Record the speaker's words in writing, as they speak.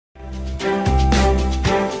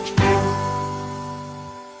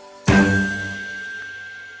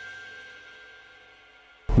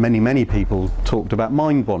many people talked about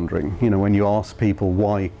mind wandering. You know, when you ask people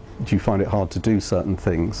why do you find it hard to do certain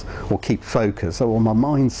things or keep focus, oh, well, my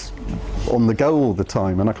mind's on the go all the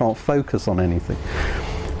time and I can't focus on anything.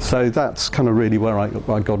 So that's kind of really where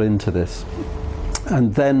I got into this.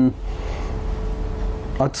 And then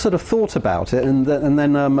I'd sort of thought about it, and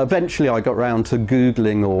then eventually I got round to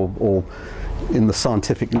Googling, or in the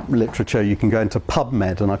scientific literature you can go into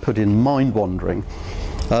PubMed, and I put in mind wandering.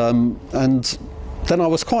 And then I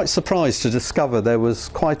was quite surprised to discover there was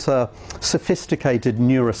quite a sophisticated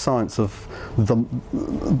neuroscience of the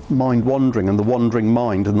mind wandering and the wandering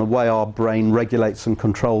mind, and the way our brain regulates and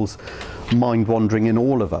controls mind wandering in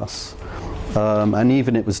all of us. And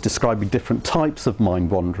even it was describing different types of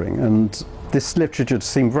mind wandering, and this literature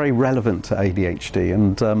seemed very relevant to ADHD,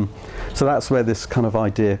 and so that's where this kind of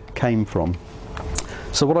idea came from.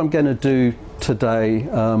 So what I'm going to do today,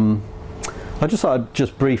 I just thought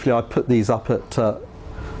I'd briefly, I put these up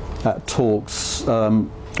at talks.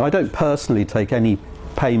 I don't personally take any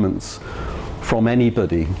payments from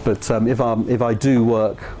anybody, but if I do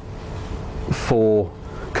work for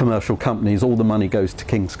commercial companies, all the money goes to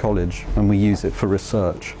King's College and we use it for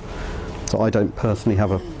research. So I don't personally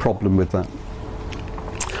have a problem with that.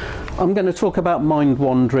 I'm going to talk about mind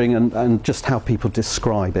wandering and just how people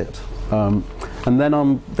describe it. And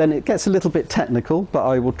then it gets a little bit technical, but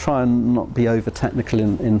I will try and not be over technical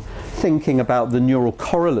in thinking about the neural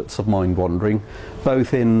correlates of mind wandering,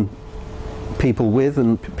 both in people with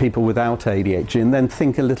and people without ADHD, and then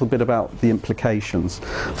think a little bit about the implications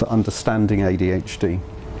for understanding ADHD.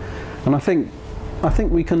 And I think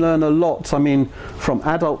we can learn a lot, I mean, from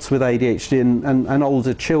adults with ADHD and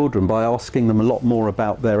older children by asking them a lot more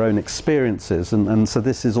about their own experiences, and so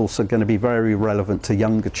this is also going to be very relevant to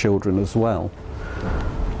younger children as well.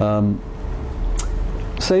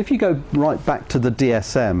 So if you go right back to the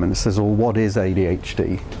DSM and it says, well, what is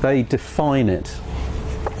ADHD? They define it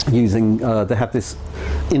using, they have this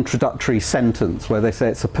introductory sentence where they say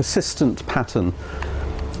it's a persistent pattern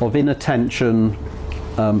of inattention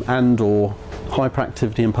and or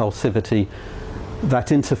hyperactivity, impulsivity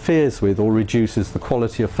that interferes with or reduces the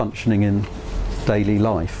quality of functioning in daily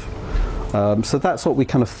life. So that's what we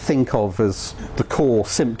kind of think of as the core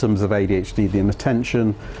symptoms of ADHD: the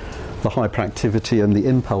inattention, the hyperactivity and the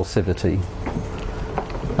impulsivity.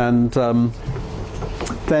 And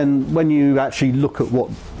then when you actually look at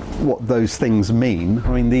what those things mean,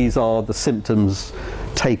 I mean, these are the symptoms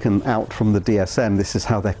taken out from the DSM. This is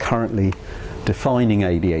how they're currently defining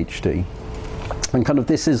ADHD. And kind of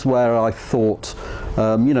this is where I thought,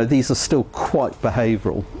 you know, these are still quite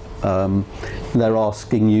behavioural. They're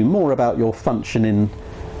asking you more about your function in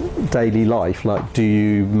daily life, like do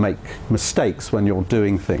you make mistakes when you're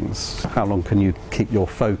doing things? How long can you keep your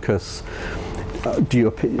focus?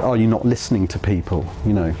 Are you not listening to people,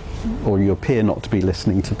 you know, or you appear not to be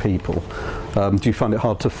listening to people? Do you find it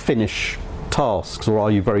hard to finish tasks, or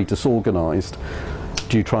are you very disorganised?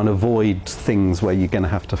 Do you try and avoid things where you're going to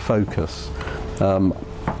have to focus?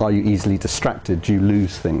 Are you easily distracted? Do you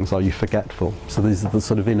lose things? Are you forgetful? So these are the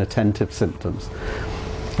sort of inattentive symptoms.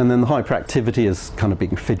 And then the hyperactivity is kind of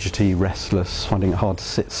being fidgety, restless, finding it hard to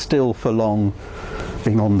sit still for long,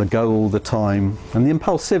 being on the go all the time. And the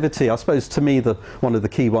impulsivity, I suppose to me one of the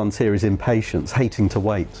key ones here is impatience, hating to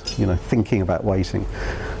wait, you know, thinking about waiting,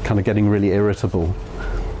 kind of getting really irritable.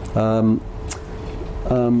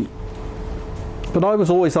 But I was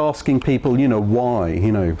always asking people, you know, why,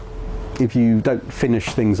 you know, if you don't finish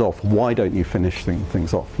things off, why don't you finish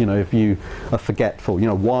things off? You know, if you are forgetful, you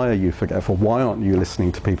know, why are you forgetful? Why aren't you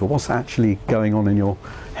listening to people? What's actually going on in your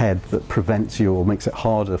head that prevents you or makes it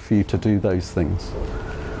harder for you to do those things?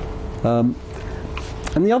 And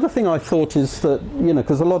the other thing I thought is that, you know,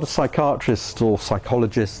 because a lot of psychiatrists or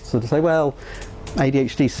psychologists sort of say, well,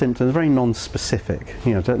 ADHD symptoms are very non-specific,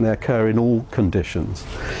 you know, don't they occur in all conditions?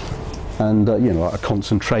 And you know, a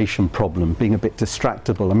concentration problem, being a bit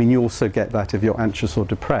distractible. I mean, you also get that if you're anxious or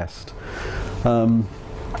depressed. I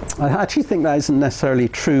actually think that isn't necessarily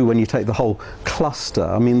true when you take the whole cluster.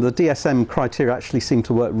 I mean, the DSM criteria actually seem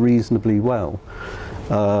to work reasonably well.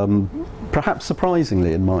 Perhaps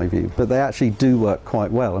surprisingly in my view, but they actually do work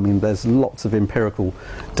quite well. I mean, there's lots of empirical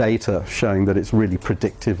data showing that it's really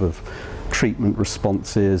predictive of treatment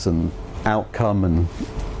responses and outcome and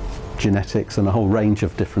genetics and a whole range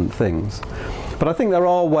of different things. But I think there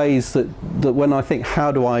are ways that when I think,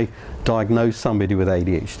 how do I diagnose somebody with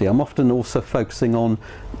ADHD, I'm often also focusing on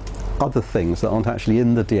other things that aren't actually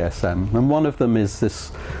in the DSM. And one of them is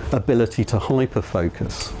this ability to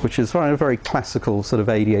hyperfocus, which is a very classical sort of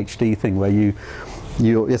ADHD thing where you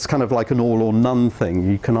it's kind of like an all or none thing.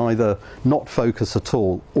 You can either not focus at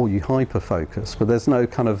all or you hyper-focus, but there's no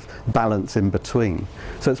kind of balance in between.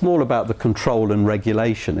 So it's more about the control and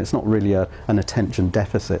regulation. It's not really an attention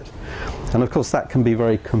deficit. And of course that can be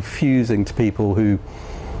very confusing to people who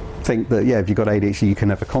think that, yeah, if you've got ADHD you can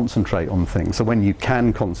never concentrate on things. So when you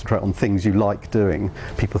can concentrate on things you like doing,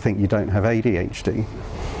 people think you don't have ADHD.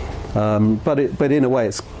 But in a way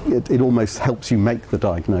it almost helps you make the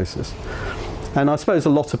diagnosis. And I suppose a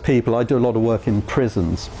lot of people, I do a lot of work in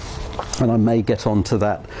prisons, and I may get onto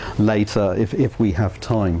that later if we have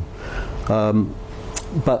time.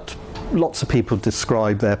 But lots of people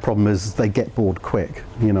describe their problem as they get bored quick.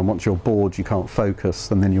 You know, once you're bored you can't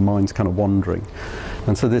focus and then your mind's kind of wandering.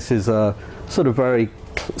 And so this is a sort of very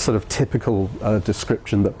sort of typical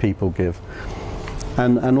description that people give.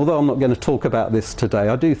 And although I'm not going to talk about this today,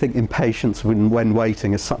 I do think impatience when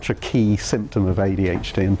waiting is such a key symptom of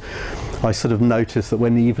ADHD. And I sort of notice that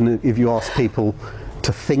even if you ask people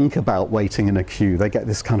to think about waiting in a queue, they get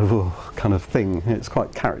this kind of thing. It's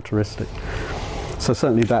quite characteristic. So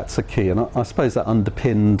certainly that's a key. And I suppose that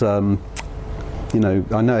underpinned, you know,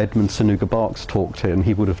 I know Edmund Sanuga-Barks talked here, and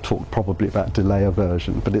he would have talked probably about delay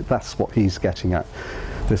aversion, but that's what he's getting at,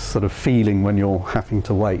 this sort of feeling when you're having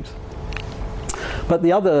to wait. But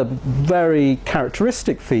the other very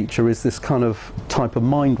characteristic feature is this kind of type of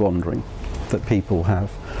mind wandering that people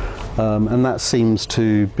have. And that seems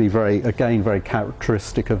to be very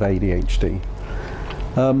characteristic of ADHD.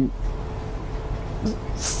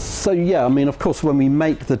 So yeah, I mean, of course, when we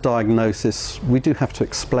make the diagnosis, we do have to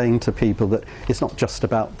explain to people that it's not just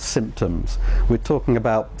about symptoms. We're talking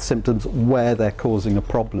about symptoms where they're causing a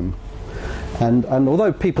problem. And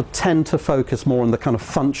although people tend to focus more on the kind of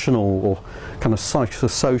functional or kind of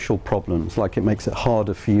psychosocial problems, like it makes it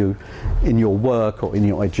harder for you in your work or in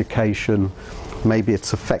your education, maybe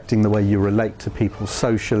it's affecting the way you relate to people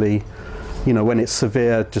socially. You know, when it's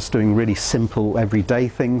severe, just doing really simple everyday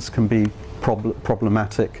things can be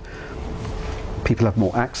problematic. People have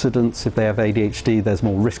more accidents if they have ADHD, there's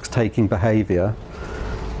more risk-taking behaviour.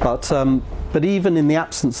 But even in the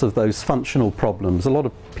absence of those functional problems, a lot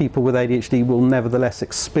of people with ADHD will nevertheless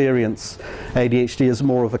experience ADHD as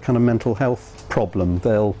more of a kind of mental health problem.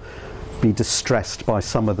 They'll be distressed by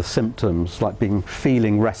some of the symptoms, like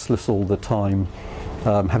feeling restless all the time,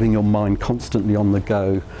 having your mind constantly on the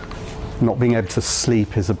go. Not being able to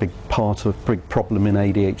sleep is a big problem in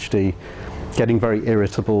ADHD. Getting very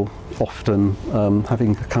irritable often,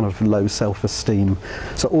 having a kind of low self-esteem.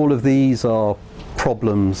 So all of these are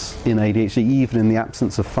problems in ADHD, even in the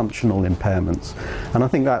absence of functional impairments. And I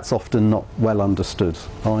think that's often not well understood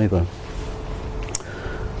either.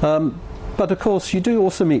 But of course, you do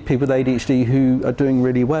also meet people with ADHD who are doing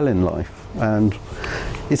really well in life. And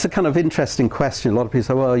it's a kind of interesting question. A lot of people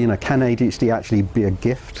say, well, you know, can ADHD actually be a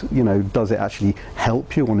gift? You know, does it actually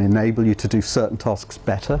help you and enable you to do certain tasks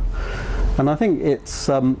better? And I think it's,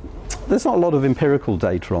 there's not a lot of empirical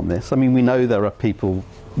data on this. I mean, we know there are people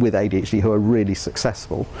with ADHD who are really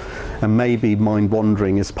successful, and maybe mind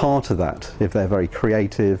wandering is part of that. If they're very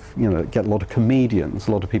creative, you know, get a lot of comedians,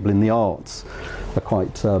 a lot of people in the arts are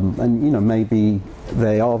quite, and you know, maybe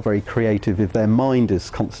they are very creative if their mind is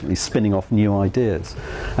constantly spinning off new ideas.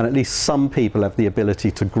 And at least some people have the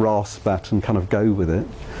ability to grasp that and kind of go with it.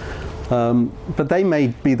 But they may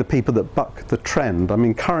be the people that buck the trend. I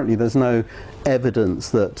mean, currently there's no evidence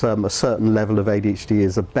that a certain level of ADHD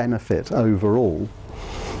is a benefit overall,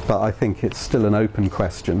 but I think it's still an open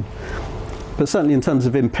question. But certainly in terms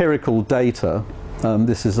of empirical data,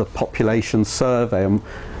 this is a population survey,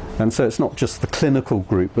 and so it's not just the clinical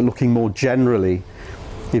group, but looking more generally,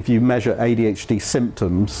 if you measure ADHD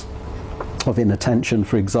symptoms of inattention,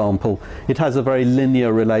 for example, it has a very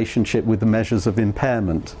linear relationship with the measures of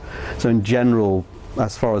impairment. So in general,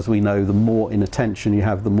 as far as we know, the more inattention you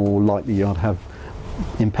have, the more likely you are to have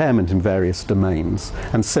impairment in various domains,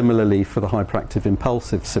 and similarly for the hyperactive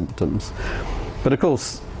impulsive symptoms. But of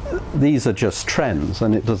course, these are just trends,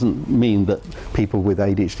 and it doesn't mean that people with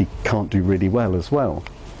ADHD can't do really well as well.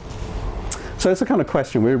 So it's a kind of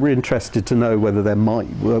question. We're interested to know whether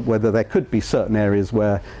there could be certain areas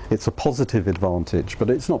where it's a positive advantage,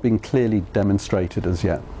 but it's not been clearly demonstrated as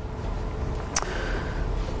yet.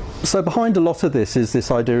 So behind a lot of this is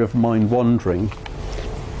this idea of mind wandering.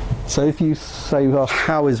 So if you say, well,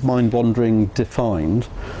 how is mind wandering defined?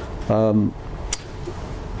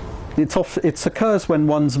 It occurs when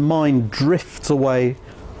one's mind drifts away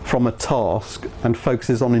from a task and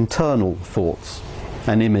focuses on internal thoughts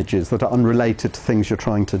and images that are unrelated to things you're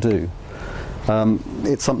trying to do.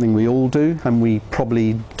 It's something we all do, and we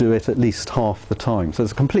probably do it at least half the time. So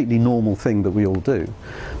it's a completely normal thing that we all do.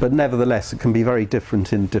 But nevertheless, it can be very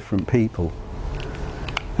different in different people.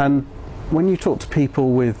 And when you talk to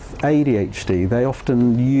people with ADHD, they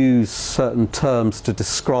often use certain terms to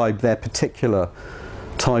describe their particular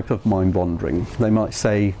type of mind wandering. They might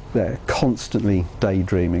say they're constantly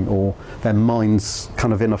daydreaming, or their mind's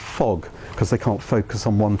kind of in a fog because they can't focus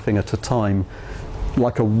on one thing at a time,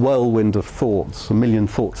 like a whirlwind of thoughts, a million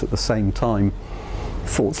thoughts at the same time,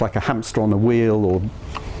 thoughts like a hamster on a wheel, or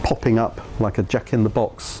popping up like a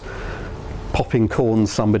jack-in-the-box, popping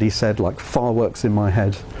corns, somebody said, like fireworks in my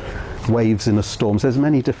head, waves in a storm. So there's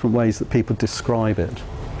many different ways that people describe it.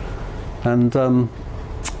 And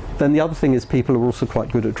then the other thing is people are also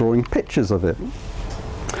quite good at drawing pictures of it.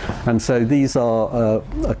 And so these are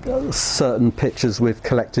certain pictures we've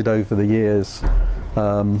collected over the years.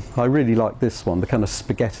 I really like this one, the kind of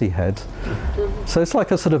spaghetti head. So it's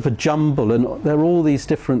like a sort of a jumble, and there are all these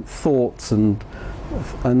different thoughts, and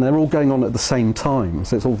they're all going on at the same time,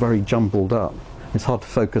 so it's all very jumbled up. It's hard to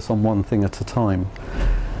focus on one thing at a time.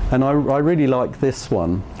 And I really like this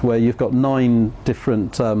one, where you've got 9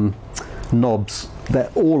 different knobs.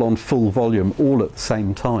 They're all on full volume, all at the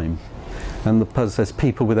same time. And the person says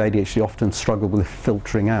people with ADHD often struggle with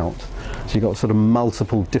filtering out. So you've got sort of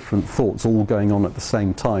multiple different thoughts all going on at the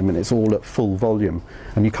same time, and it's all at full volume,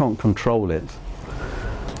 and you can't control it.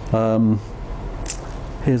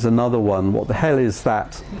 Here's another one. What the hell is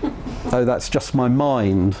that? Oh, that's just my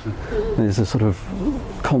mind. There's a sort of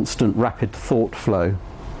constant rapid thought flow.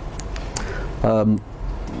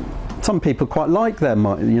 Some people quite like their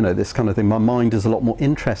mind, you know, this kind of thing. My mind is a lot more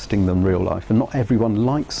interesting than real life, and not everyone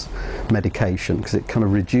likes medication because it kind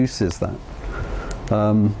of reduces that.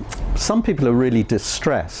 Some people are really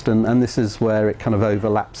distressed, and this is where it kind of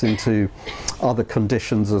overlaps into other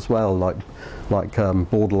conditions as well, like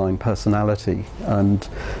borderline personality. And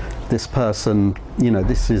this person, you know,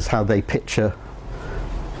 this is how they picture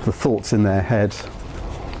the thoughts in their head.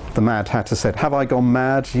 The Mad Hatter said, "Have I gone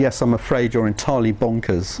mad? Yes, I'm afraid you're entirely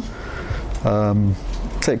bonkers."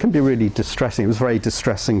 So it can be really distressing. It was very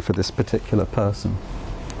distressing for this particular person.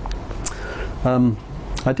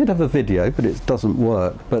 I did have a video, but it doesn't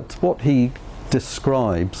work. But what he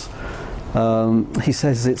describes, he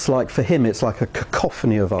says it's like, for him, it's like a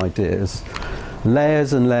cacophony of ideas,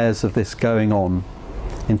 layers and layers of this going on,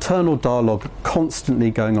 internal dialogue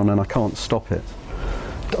constantly going on, and I can't stop it.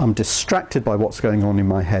 I'm distracted by what's going on in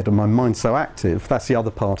my head, and my mind's so active. That's the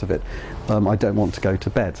other part of it. I don't want to go to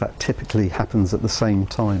bed. That typically happens at the same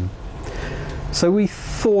time. So we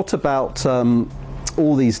thought about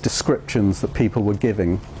all these descriptions that people were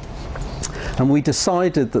giving, and we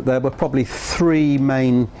decided that there were probably 3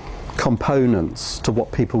 main components to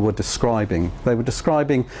what people were describing. They were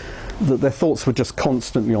describing that their thoughts were just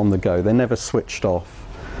constantly on the go. They never switched off.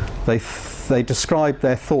 They described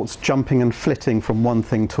their thoughts jumping and flitting from one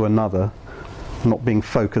thing to another, not being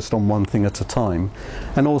focused on one thing at a time.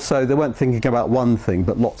 And also they weren't thinking about one thing,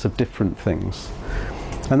 but lots of different things.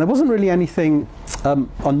 And there wasn't really anything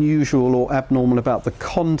unusual or abnormal about the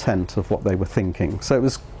content of what they were thinking. So it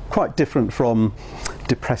was quite different from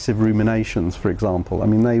depressive ruminations, for example. I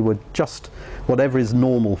mean, they were just whatever is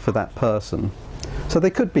normal for that person. So they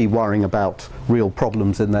could be worrying about real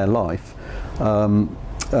problems in their life,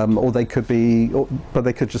 or they could be, but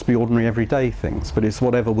they could just be ordinary everyday things. But it's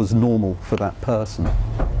whatever was normal for that person.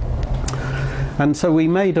 And so we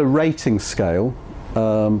made a rating scale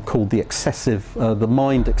called the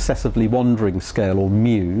Mind Excessively Wandering Scale, or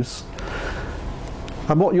MUSE.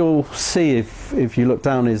 And what you'll see if you look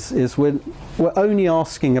down is we're only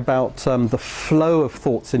asking about the flow of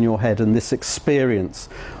thoughts in your head and this experience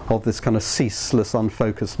of this kind of ceaseless,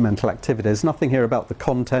 unfocused mental activity. There's nothing here about the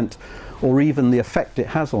content or even the effect it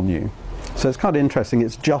has on you. So it's kind of interesting.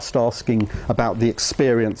 It's just asking about the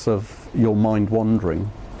experience of your mind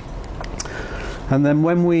wandering. And then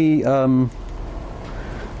when we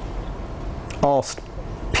asked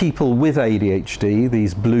people with ADHD,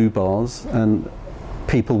 these blue bars, and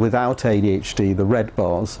people without ADHD, the red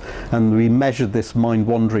bars, and we measured this mind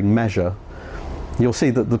wandering measure, you'll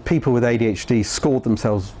see that the people with ADHD scored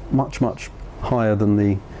themselves much, much higher than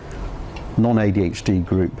the non-ADHD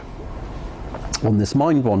group on this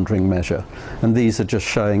mind wandering measure. And these are just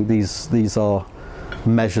showing, these are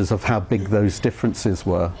measures of how big those differences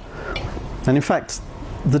were. And in fact,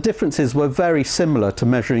 the differences were very similar to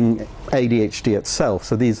measuring ADHD itself.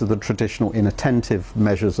 So these are the traditional inattentive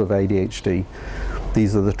measures of ADHD.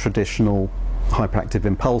 These are the traditional hyperactive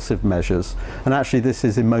impulsive measures. And actually this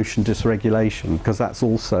is emotion dysregulation, because that's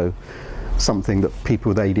also something that people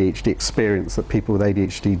with ADHD experience that people with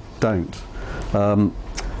ADHD don't.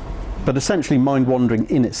 But essentially mind wandering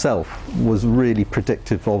in itself was really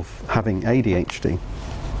predictive of having ADHD.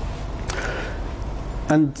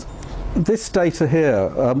 And this data here,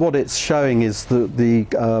 what it's showing is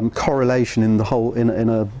the correlation in the whole, in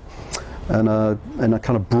a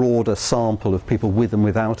kind of broader sample of people with and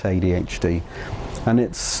without ADHD. And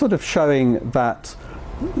it's sort of showing that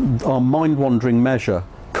our mind wandering measure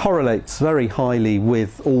correlates very highly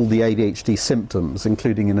with all the ADHD symptoms,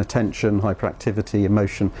 including inattention, hyperactivity,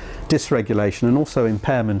 emotion dysregulation, and also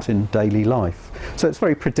impairment in daily life. So it's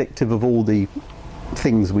very predictive of all the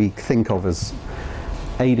things we think of as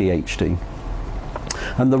ADHD.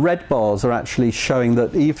 And the red bars are actually showing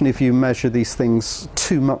that even if you measure these things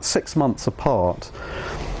 6 months apart,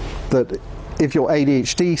 that if your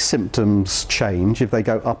ADHD symptoms change, if they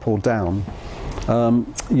go up or down,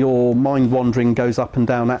 your mind wandering goes up and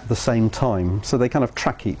down at the same time, so they kind of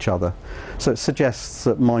track each other. So it suggests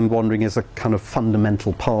that mind wandering is a kind of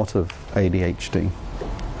fundamental part of ADHD.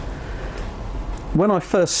 When I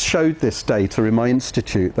first showed this data in my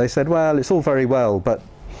institute, they said, well, it's all very well, but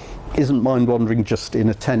isn't mind wandering just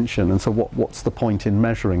inattention, and so what's the point in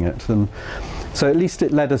measuring it? And so at least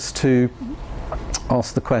it led us to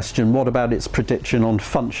ask the question, what about its prediction on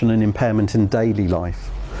function and impairment in daily life?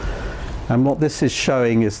 And what this is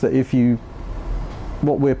showing is that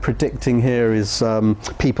what we're predicting here is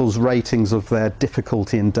people's ratings of their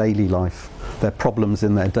difficulty in daily life, their problems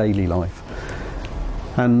in their daily life.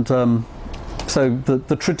 And so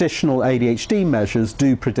the traditional ADHD measures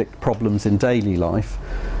do predict problems in daily life,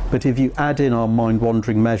 but if you add in our mind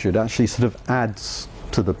wandering measure, it actually sort of adds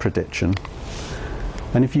to the prediction.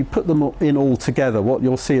 And if you put them in all together, what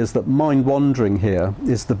you'll see is that mind wandering here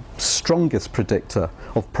is the strongest predictor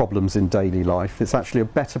of problems in daily life. It's actually a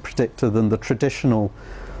better predictor than the traditional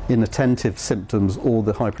inattentive symptoms or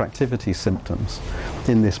the hyperactivity symptoms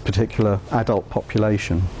in this particular adult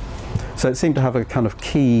population. So it seemed to have a kind of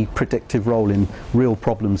key predictive role in real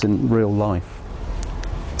problems in real life.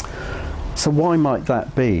 So why might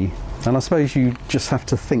that be? And I suppose you just have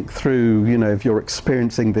to think through, you know, if you're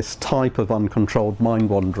experiencing this type of uncontrolled mind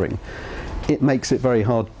wandering, it makes it very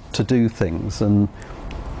hard to do things. And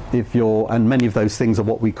many of those things are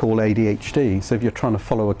what we call ADHD. So if you're trying to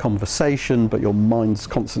follow a conversation, but your mind's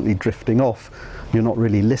constantly drifting off, you're not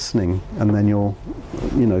really listening, and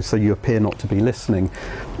then so you appear not to be listening.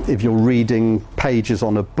 If you're reading pages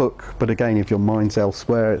on a book, but again, if your mind's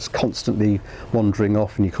elsewhere, it's constantly wandering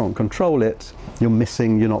off and you can't control it, you're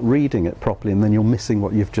not reading it properly, and then you're missing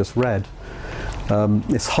what you've just read.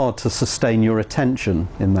 It's hard to sustain your attention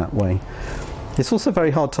in that way. It's also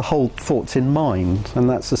very hard to hold thoughts in mind, and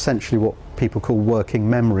that's essentially what people call working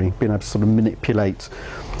memory, being able to sort of manipulate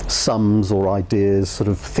sums or ideas, sort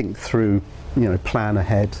of think through, plan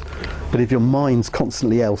ahead. But if your mind's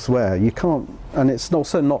constantly elsewhere, you can't, and it's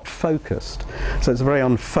also not focused. So it's very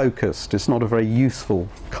unfocused. It's not a very useful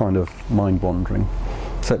kind of mind wandering.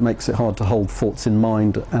 So it makes it hard to hold thoughts in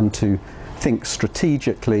mind and to think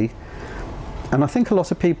strategically. And I think a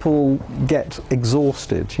lot of people get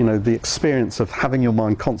exhausted, the experience of having your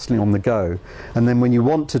mind constantly on the go. And then when you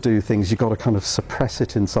want to do things, you've got to kind of suppress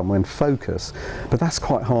it in some way and focus. But that's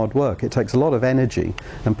quite hard work. It takes a lot of energy.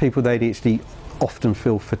 And people with ADHD often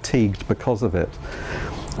feel fatigued because of it.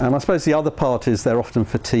 And I suppose the other part is they're often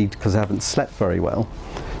fatigued because they haven't slept very well.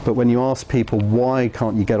 But when you ask people, why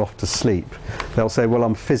can't you get off to sleep? They'll say, well,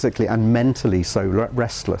 I'm physically and mentally so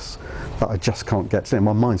restless that I just can't get to sleep.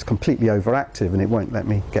 My mind's completely overactive and it won't let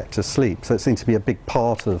me get to sleep. So it seems to be a big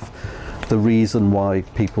part of the reason why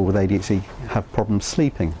people with ADHD have problems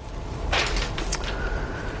sleeping.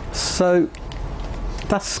 So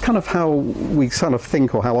that's kind of how we kind of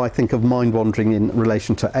think, or how I think of mind wandering in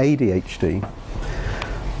relation to ADHD.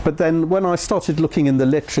 But then when I started looking in the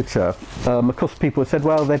literature, of course people said,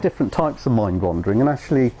 well, there are different types of mind wandering. And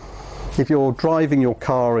actually, if you're driving your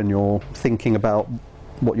car and you're thinking about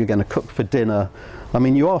what you're going to cook for dinner, I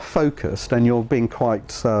mean, you are focused and you're being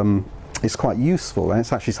it's quite useful. And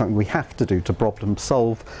it's actually something we have to do to problem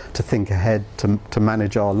solve, to think ahead, to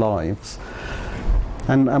manage our lives.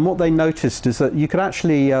 And what they noticed is that you could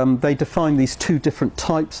actually, they define these two different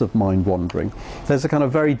types of mind wandering. There's a kind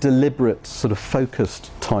of very deliberate, sort of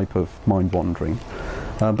focused type of mind wandering,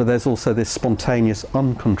 but there's also this spontaneous,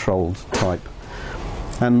 uncontrolled type.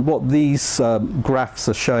 And what these graphs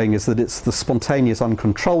are showing is that it's the spontaneous,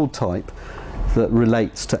 uncontrolled type that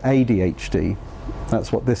relates to ADHD.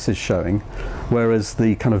 That's what this is showing, whereas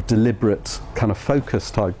the kind of deliberate, kind of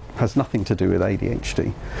focused type has nothing to do with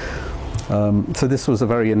ADHD. So this was a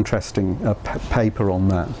very interesting paper on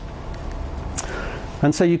that.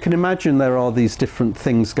 And so you can imagine there are these different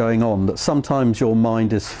things going on, that sometimes your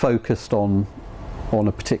mind is focused on on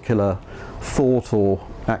a particular thought or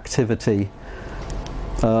activity,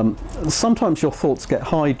 sometimes your thoughts get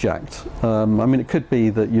hijacked. I mean, it could be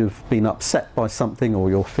that you've been upset by something, or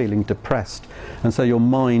you're feeling depressed, and so your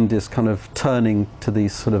mind is kind of turning to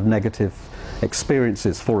these sort of negative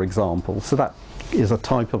experiences, for example. So that is a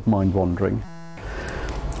type of mind wandering.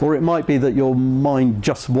 Or it might be that your mind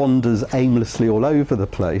just wanders aimlessly all over the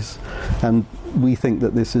place, and we think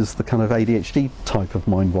that this is the kind of ADHD type of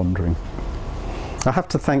mind wandering. I have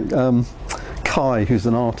to thank Kai, who's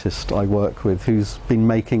an artist I work with, who's been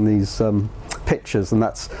making these pictures, and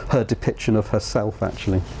that's her depiction of herself,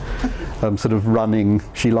 actually. Sort of running,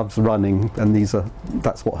 she loves running, and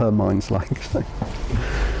that's what her mind's like.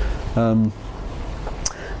 And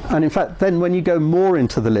in fact, then when you go more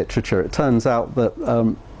into the literature, it turns out that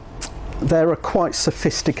there are quite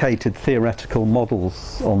sophisticated theoretical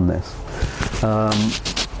models on this.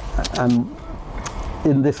 And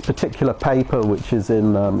in this particular paper, which is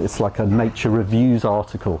in, it's like a Nature Reviews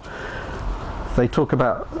article, they talk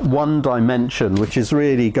about one dimension, which is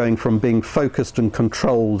really going from being focused and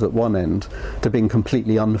controlled at one end to being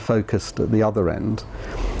completely unfocused at the other end.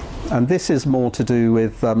 And this is more to do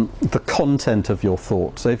with the content of your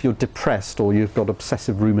thoughts. So if you're depressed or you've got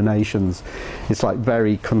obsessive ruminations, it's like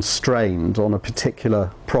very constrained on a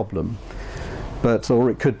particular problem. Or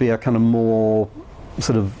it could be a kind of more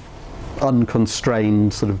sort of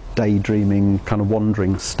unconstrained, sort of daydreaming, kind of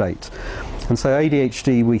wandering state. And so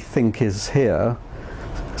ADHD, we think, is here.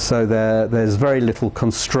 So there's very little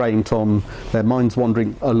constraint on their minds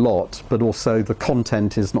wandering a lot, but also the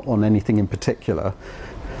content is not on anything in particular.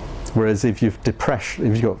 Whereas if you've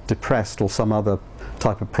got depressed or some other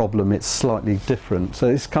type of problem, it's slightly different. So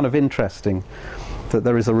it's kind of interesting that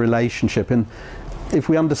there is a relationship. And if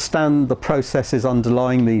we understand the processes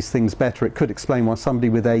underlying these things better, it could explain why somebody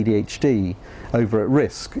with ADHD over at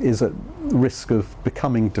risk is at risk of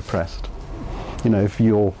becoming depressed. You know, if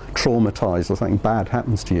you're traumatized or something bad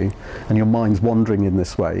happens to you and your mind's wandering in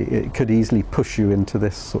this way, it could easily push you into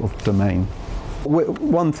this sort of domain.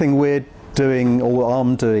 One thing we're doing, or what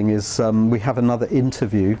I'm doing, is we have another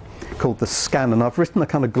interview called The Scan, and I've written a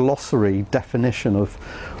kind of glossary definition of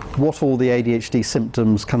what all the ADHD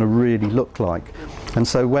symptoms kind of really look like. And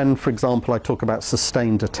so when, for example, I talk about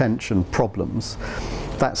sustained attention problems,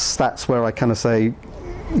 that's where I kind of say,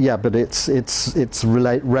 yeah, but it's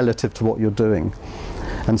relative to what you're doing.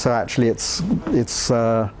 And so actually it's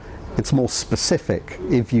more specific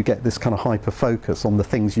if you get this kind of hyper focus on the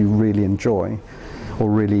things you really enjoy or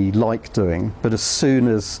really like doing, but as soon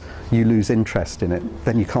as you lose interest in it,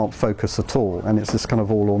 then you can't focus at all, and it's this kind of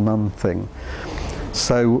all or none thing.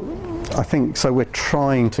 So I think we're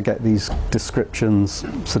trying to get these descriptions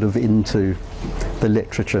sort of into the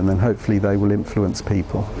literature, and then hopefully they will influence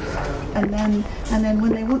people. And then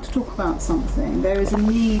when they want to talk about something, there is a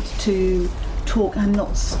need to talk and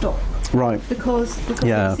not stop. Right. Because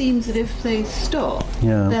yeah. It seems that if they stop,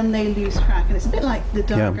 yeah. then they lose track. And it's a bit like the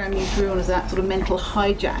diagram you drew on as that sort of mental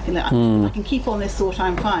hijack. And that I can keep on this thought,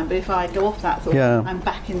 I'm fine, but if I go off that thought, I'm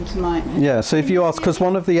back into my... Yeah, so if you ask, because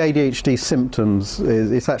one of the ADHD symptoms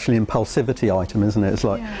is, it's actually an impulsivity item, isn't it? It's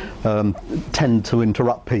like, tend to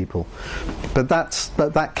interrupt people. But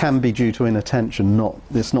that can be due to inattention,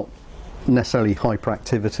 it's not necessarily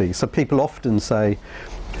hyperactivity. So people often say,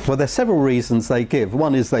 well, there's several reasons they give.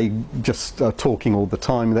 One is they just are talking all the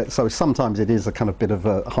time, so sometimes it is a kind of bit of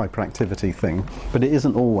a hyperactivity thing, but it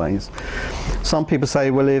isn't always. Some people say,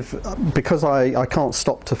 well, because I can't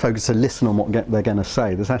stop to focus to listen on what they're going to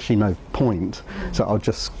say, there's actually no point, so I'll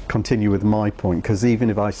just continue with my point, because even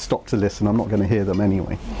if I stop to listen, I'm not going to hear them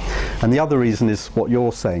anyway. And the other reason is what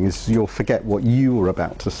you're saying, is you'll forget what you were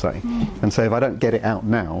about to say. And so if I don't get it out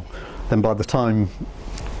now, then by the time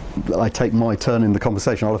I take my turn in the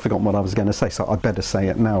conversation, I'll have forgotten what I was going to say, so I better say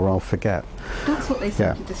it now or I'll forget. That's what they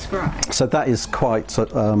seem to describe. So that is quite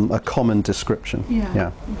a common description.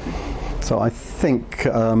 Yeah. Okay. So I think,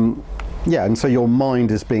 and so your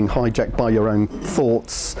mind is being hijacked by your own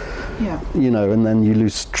thoughts, you know, and then you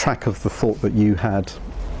lose track of the thought that you had.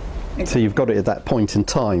 Exactly. So you've got it at that point in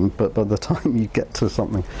time, but by the time you get to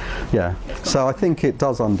something, so I think it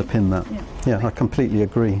does underpin that. Yeah, I completely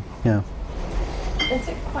agree. Yeah. Is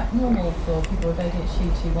it quite normal for people with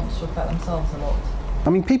ADHD to want to talk about themselves a lot? I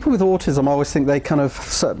mean, people with autism, I always think they kind of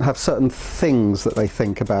have certain things that they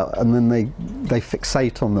think about, and then they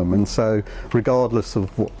fixate on them, and so regardless of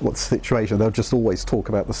what situation, they'll just always talk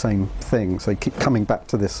about the same thing. So you keep coming back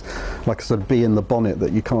to this, like a sort of bee in the bonnet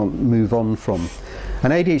that you can't move on from.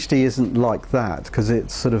 And ADHD isn't like that, because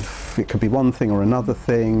it's sort of, it could be one thing or another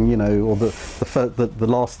thing, you know, or the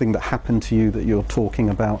last thing that happened to you that you're talking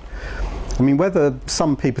about. I mean, whether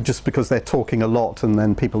some people, just because they're talking a lot and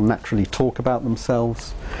then people naturally talk about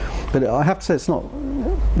themselves, but I have to say it's not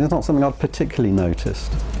something I've particularly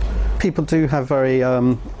noticed. People do have very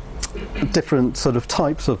different sort of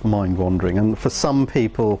types of mind wandering, and for some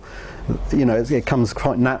people, you know, it comes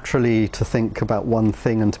quite naturally to think about one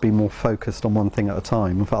thing and to be more focused on one thing at a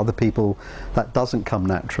time. And for other people, that doesn't come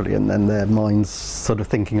naturally, and then their mind's sort of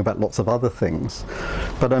thinking about lots of other things.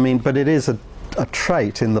 But I mean, but it is a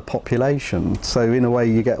trait in the population, so in a way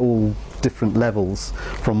you get all different levels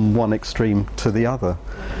from one extreme to the other.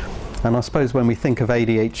 And I suppose when we think of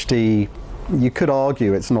ADHD, you could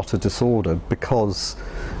argue it's not a disorder because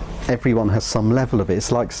everyone has some level of it. It's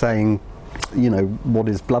like saying, you know, what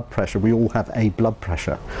is blood pressure? We all have a blood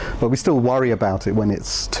pressure, but we still worry about it when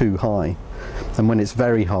it's too high. And when it's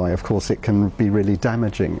very high, of course, it can be really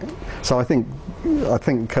damaging. So I think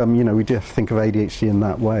you know, we do have to think of ADHD in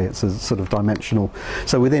that way. It's a sort of dimensional.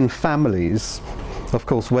 So within families, of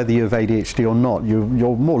course, whether you have ADHD or not, you're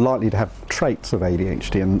more likely to have traits of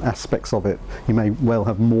ADHD and aspects of it. You may well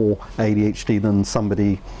have more ADHD than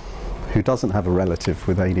somebody who doesn't have a relative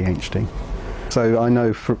with ADHD. So I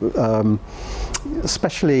know,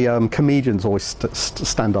 especially comedians always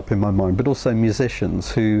stand up in my mind, but also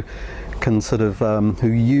musicians who can sort of who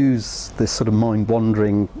use this sort of mind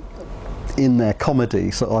wandering in their comedy.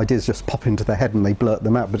 So ideas just pop into their head and they blurt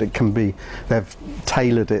them out, but it can be, they've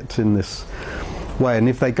tailored it in this way. And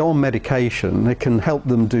if they go on medication, it can help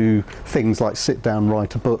them do things like sit down,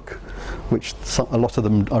 write a book, which a lot of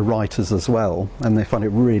them are writers as well, and they find it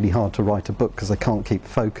really hard to write a book because they can't keep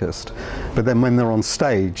focused. But then when they're on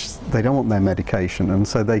stage, they don't want their medication, and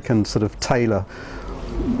so they can sort of tailor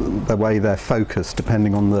the way they're focused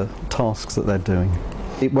depending on the tasks that they're doing.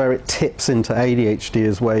 Where it tips into ADHD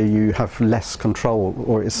is where you have less control,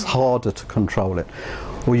 or it's harder to control it.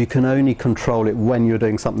 Or you can only control it when you're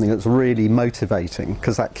doing something that's really motivating,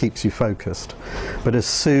 because that keeps you focused. But as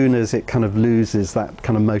soon as it kind of loses that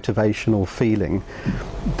kind of motivational feeling,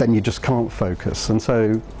 then you just can't focus. And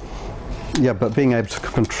so, yeah, but being able to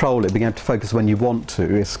control it, being able to focus when you want to,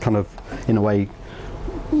 is kind of, in a way,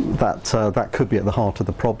 that could be at the heart of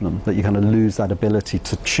the problem, that you kind of lose that ability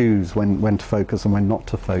to choose when to focus and when not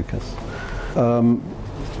to focus.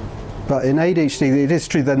 But in ADHD, it is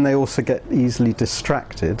true, then they also get easily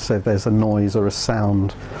distracted. So if there's a noise or a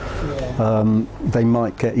sound, they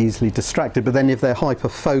might get easily distracted. But then if they're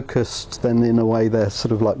hyper-focused, then in a way they're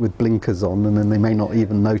sort of like with blinkers on, and then they may not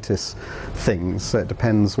even notice things. So it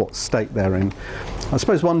depends what state they're in. I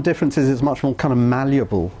suppose one difference is it's much more kind of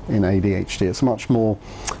malleable in ADHD. It's much more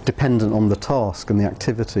dependent on the task and the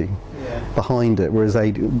activity behind it, whereas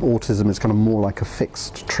autism is kind of more like a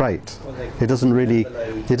fixed trait. It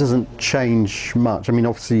doesn't change much. I mean,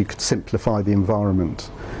 obviously you could simplify the environment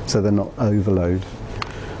so they're not overload.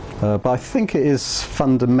 But I think it is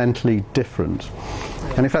fundamentally different.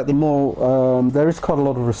 And in fact, there is quite a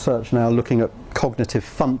lot of research now looking at cognitive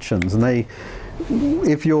functions, and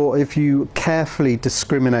if you carefully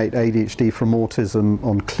discriminate ADHD from autism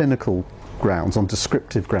on clinical grounds, on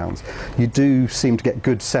descriptive grounds, you do seem to get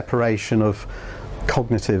good separation of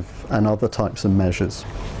cognitive and other types of measures.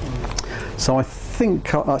 So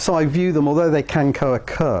I view them, although they can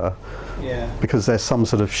co-occur, because there's some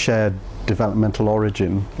sort of shared developmental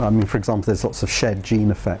origin. I mean, for example, there's lots of shared gene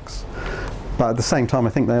effects, but at the same time I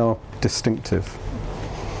think they are distinctive.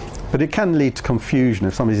 But it can lead to confusion.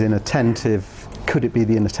 If somebody's inattentive, could it be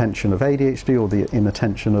the inattention of ADHD or the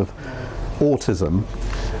inattention of autism?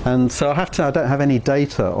 And so I don't have any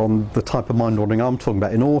data on the type of mind wandering I'm talking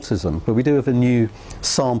about in autism, but we do have a new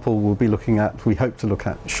sample we hope to look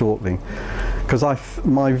at shortly. Because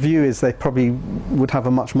my view is they probably would have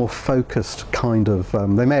a much more focused kind of,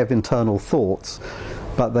 they may have internal thoughts,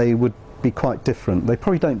 but they would be quite different. They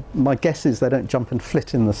probably don't, my guess is they don't jump and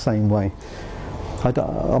flit in the same way.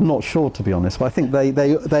 I'm not sure, to be honest, but I think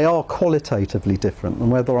they are qualitatively different,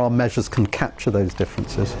 and whether our measures can capture those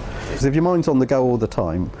differences. Because if your mind's on the go all the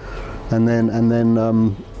time, and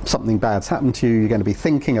then something bad's happened to you, you're going to be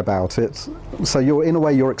thinking about it. So in a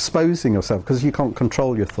way you're exposing yourself, because you can't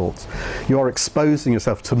control your thoughts. You're exposing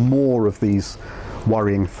yourself to more of these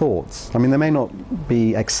worrying thoughts. I mean, they may not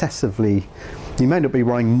be excessively. You may not be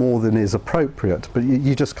worrying more than is appropriate, but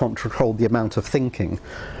you just can't control the amount of thinking.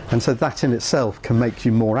 And so that in itself can make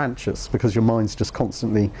you more anxious, because your mind's just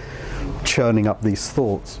constantly churning up these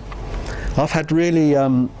thoughts. I've had really,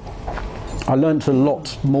 I learnt a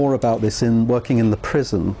lot more about this in working in the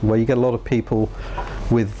prison, where you get a lot of people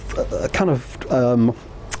with kind of,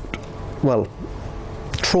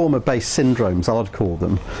 trauma-based syndromes, I'd call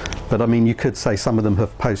them. But I mean, you could say some of them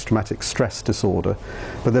have post-traumatic stress disorder,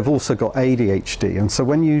 but they've also got ADHD. And so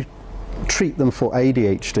when you treat them for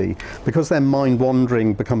ADHD, because their mind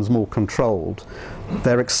wandering becomes more controlled,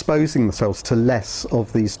 they're exposing themselves to less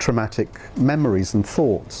of these traumatic memories and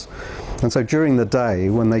thoughts. And so during the day,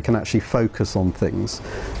 when they can actually focus on things,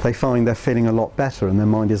 they find they're feeling a lot better, and their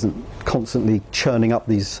mind isn't constantly churning up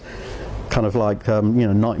these kind of like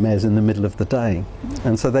nightmares in the middle of the day.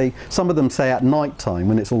 And so some of them say at night time,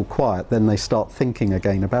 when it's all quiet, then they start thinking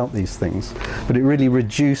again about these things. But it really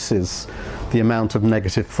reduces the amount of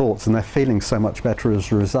negative thoughts, and they're feeling so much better as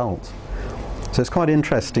a result. So it's quite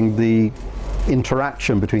interesting, the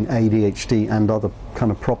interaction between ADHD and other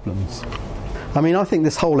kind of problems. I mean, I think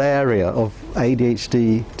this whole area of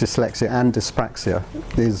ADHD, dyslexia and dyspraxia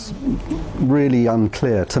is really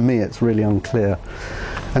unclear. To me, it's really unclear.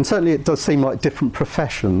 And certainly it does seem like different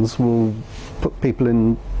professions will put people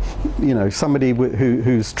in, somebody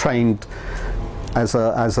who's trained as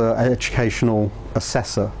a educational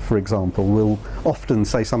assessor, for example, will often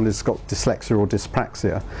say somebody's got dyslexia or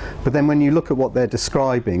dyspraxia, but then when you look at what they're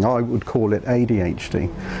describing, I would call it ADHD,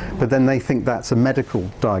 but then they think that's a medical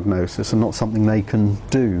diagnosis and not something they can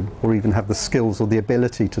do or even have the skills or the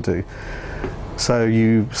ability to do.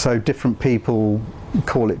 So different people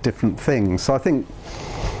call it different things. So I think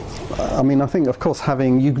of course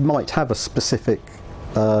you might have a specific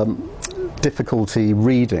difficulty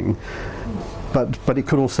reading, but it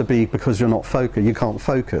could also be because you can't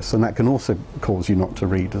focus, and that can also cause you not to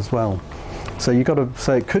read as well. So you've got to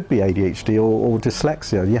say it could be ADHD or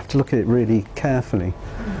dyslexia. You have to look at it really carefully.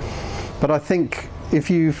 But I think if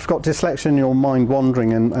you've got dyslexia and your mind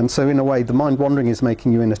wandering, and so in a way the mind wandering is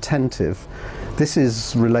making you inattentive, this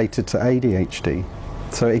is related to ADHD.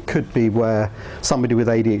 So it could be where somebody with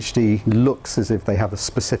ADHD looks as if they have a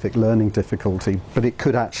specific learning difficulty, but it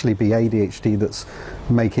could actually be ADHD that's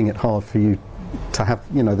making it hard for you to have,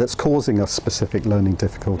 that's causing a specific learning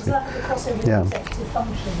difficulty. Is that the crossover with executive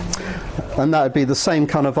function? And that would be the same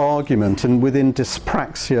kind of argument. And within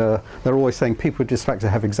dyspraxia, they're always saying people with dyspraxia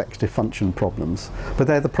have executive function problems, but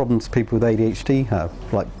they're the problems people with ADHD have,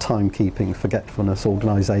 like timekeeping, forgetfulness,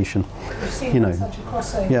 organisation. You've seen such a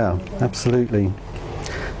crossover. Yeah, absolutely.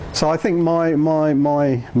 So I think my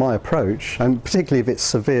approach, and particularly if it's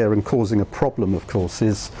severe and causing a problem, of course,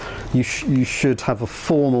 is you should have a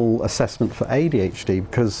formal assessment for ADHD,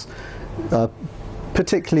 because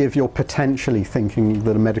particularly if you're potentially thinking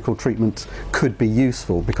that a medical treatment could be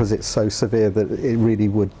useful because it's so severe that it really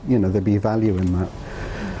would, there'd be value in that.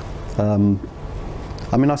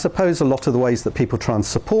 I suppose a lot of the ways that people try and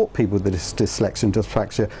support people with this dyslexia and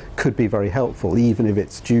dyspraxia could be very helpful, even if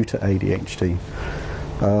it's due to ADHD.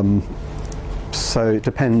 So it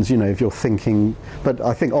depends, if you're thinking, but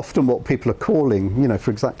I think often what people are calling,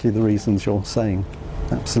 for exactly the reasons you're saying.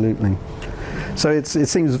 Absolutely. So it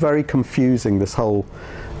seems very confusing, this whole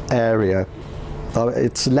area.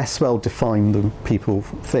 It's less well defined than people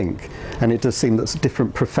think, and it does seem that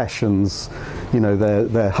different professions,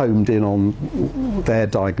 they're homed in on their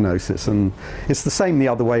diagnosis, and it's the same the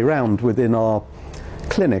other way around. Within our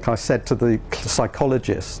clinic, I said to the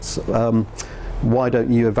psychologists, why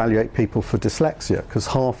don't you evaluate people for dyslexia? Because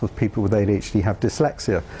half of people with ADHD have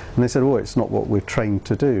dyslexia. And they said, oh, it's not what we're trained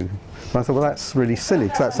to do. And I thought, well, that's really silly.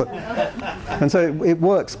 And so it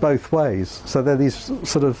works both ways. So there are these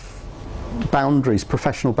sort of boundaries,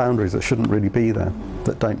 professional boundaries, that shouldn't really be there,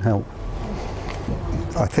 that don't help.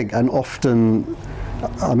 I think, and often,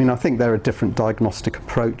 I think there are different diagnostic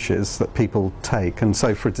approaches that people take, and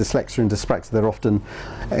so for dyslexia and dyspraxia, they're often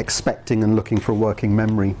expecting and looking for a working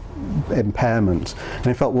memory impairment. And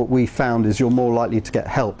in fact, what we found is you're more likely to get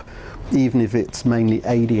help even if it's mainly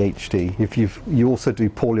ADHD, if you also do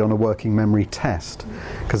poorly on a working memory test,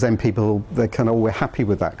 because then we're happy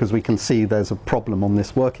with that because we can see there's a problem on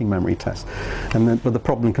this working memory test. And then, but the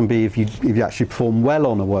problem can be if you actually perform well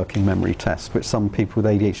on a working memory test, which some people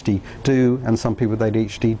with ADHD do and some people with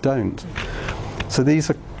ADHD don't. So these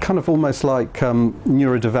are kind of almost like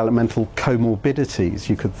neurodevelopmental comorbidities,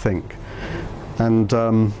 you could think. And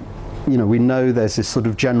we know there's this sort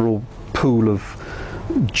of general pool of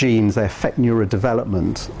genes, they affect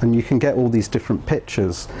neurodevelopment, and you can get all these different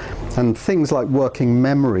pictures. And things like working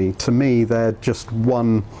memory, to me, they're just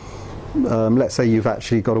one, let's say you've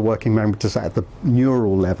actually got a working memory just at the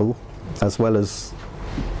neural level as well as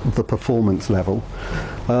the performance level,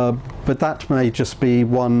 but that may just be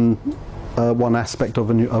one aspect of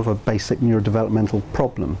a basic neurodevelopmental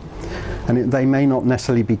problem, and they may not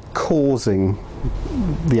necessarily be causing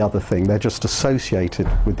the other thing, they're just associated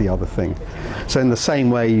with the other thing. So in the same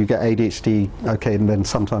way you get ADHD, okay, and then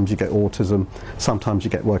sometimes you get autism, sometimes you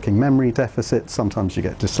get working memory deficit, sometimes you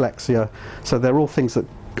get dyslexia. So they're all things that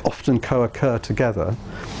often co-occur together.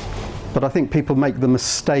 But I think people make the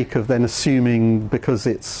mistake of then assuming because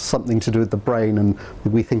it's something to do with the brain and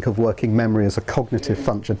we think of working memory as a cognitive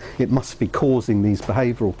function, it must be causing these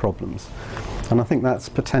behavioural problems. And I think that's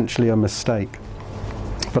potentially a mistake.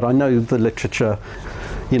 But I know the literature,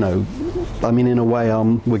 you know, I mean, in a way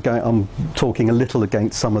I'm talking a little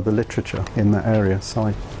against some of the literature in that area, so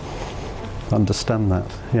I understand that,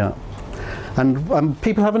 yeah. And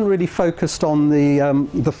people haven't really focused on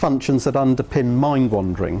the functions that underpin mind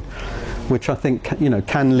wandering, which I think, you know,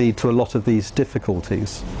 can lead to a lot of these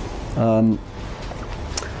difficulties. In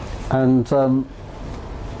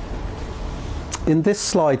this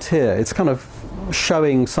slide here, it's kind of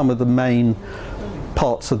showing some of the main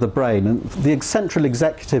parts of the brain. And the central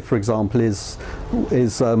executive, for example, is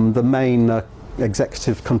the main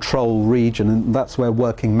executive control region, and that's where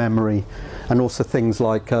working memory and also things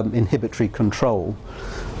like inhibitory control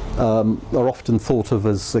are often thought of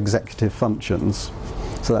as executive functions.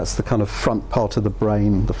 So that's the kind of front part of the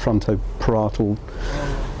brain, the frontoparietal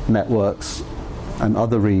networks and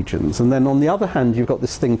other regions. And then on the other hand, you've got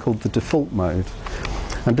this thing called the default mode.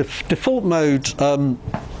 And default mode,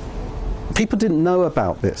 people didn't know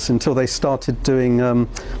about this until they started doing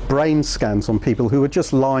brain scans on people who were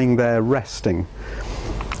just lying there resting.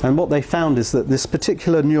 And what they found is that this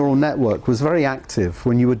particular neural network was very active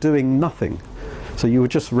when you were doing nothing. So you were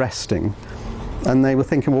just resting. And they were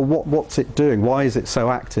thinking, well, what's it doing? Why is it so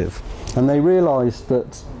active? And they realized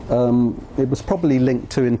that it was probably linked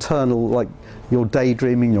to internal, like your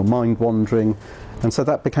daydreaming, your mind wandering. And so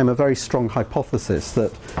that became a very strong hypothesis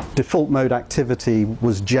that default mode activity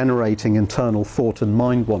was generating internal thought and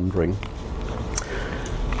mind wandering.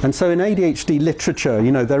 And so in ADHD literature,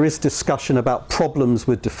 you know, there is discussion about problems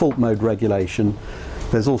with default mode regulation.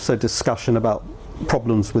 There's also discussion about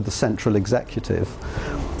problems with the central executive.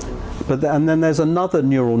 And then there's another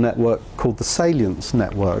neural network called the salience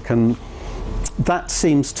network, and that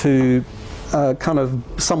seems to kind of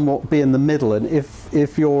somewhat be in the middle. And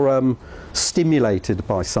if you're stimulated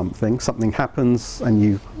by something happens and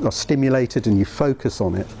you are stimulated and you focus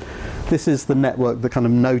on it, this is the network that kind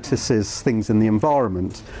of notices things in the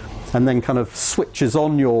environment and then kind of switches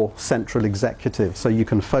on your central executive so you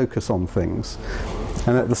can focus on things.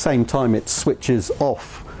 And at the same time it switches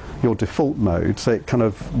off your default mode, so it kind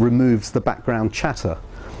of removes the background chatter.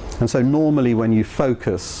 And so normally when you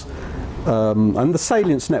focus, and the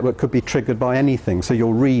salience network could be triggered by anything, so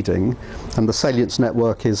you're reading and the salience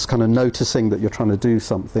network is kind of noticing that you're trying to do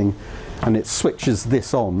something, and it switches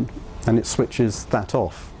this on and it switches that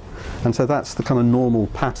off. And so that's the kind of normal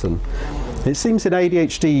pattern. It seems in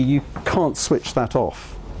ADHD you can't switch that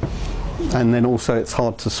off, and then also it's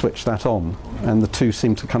hard to switch that on, and the two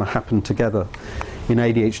seem to kind of happen together in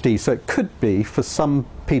ADHD. So it could be, for some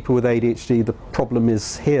people with ADHD, the problem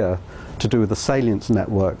is here to do with the salience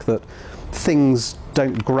network, that things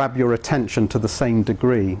don't grab your attention to the same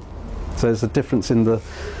degree. So there's a difference in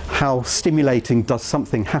how stimulating does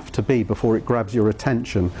something have to be before it grabs your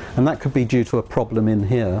attention, and that could be due to a problem in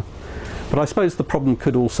here. But I suppose the problem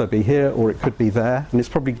could also be here, or it could be there, and it's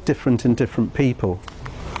probably different in different people.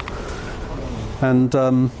 And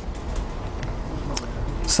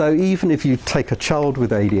so even if you take a child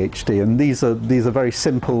with ADHD, and these are very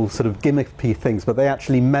simple sort of gimmicky things, but they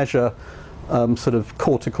actually measure sort of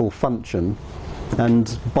cortical function,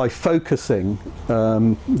 and by focusing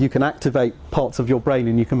you can activate parts of your brain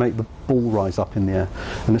and you can make the ball rise up in the air,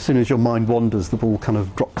 and as soon as your mind wanders the ball kind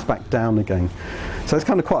of drops back down again. So it's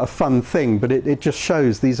kind of quite a fun thing, but it just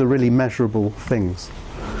shows these are really measurable things.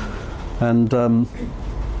 And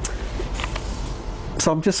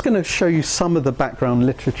so I'm just going to show you some of the background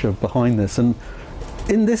literature behind this. And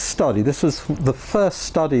in this study, this was the first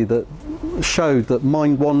study that showed that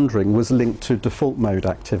mind wandering was linked to default mode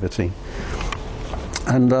activity.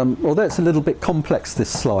 And although it's a little bit complex, this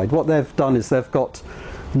slide, what they've done is they've got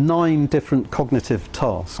 9 different cognitive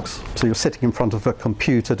tasks. So you're sitting in front of a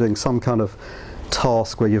computer doing some kind of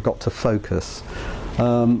task where you've got to focus.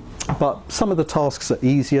 But some of the tasks are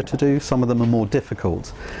easier to do, some of them are more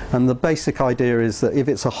difficult. And the basic idea is that if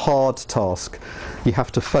it's a hard task, you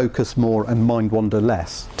have to focus more and mind wander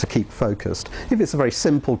less to keep focused. If it's a very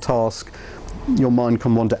simple task, your mind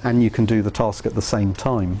can wander and you can do the task at the same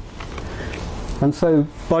time. And so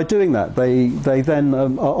by doing that, they then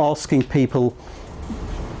are asking people,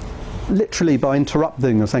 literally by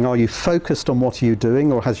interrupting and saying, are you focused on what are you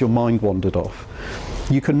doing, or has your mind wandered off?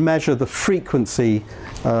 You can measure the frequency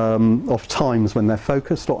of times when they're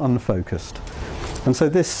focused or unfocused. And so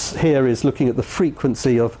this here is looking at the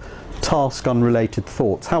frequency of task unrelated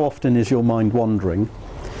thoughts. How often is your mind wandering?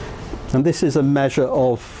 And this is a measure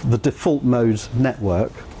of the default mode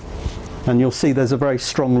network. And you'll see there's a very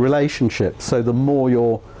strong relationship. So the more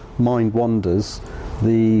your mind wanders,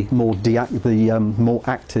 the more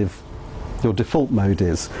active your default mode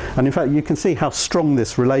is. And in fact, you can see how strong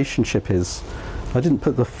this relationship is. I didn't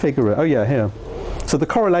put the figure, oh yeah, here. So the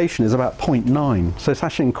correlation is about 0.9, so it's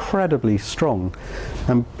actually incredibly strong,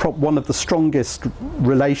 and one of the strongest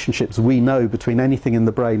relationships we know between anything in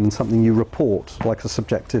the brain and something you report, like a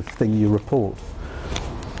subjective thing you report.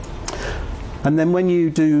 And then when you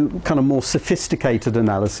do kind of more sophisticated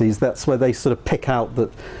analyses, that's where they sort of pick out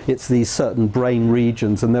that it's these certain brain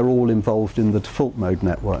regions and they're all involved in the default mode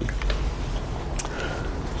network.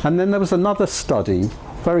 And then there was another study,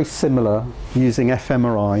 very similar, using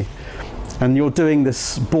fMRI, and you're doing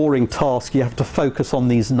this boring task. You have to focus on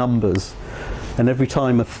these numbers, and every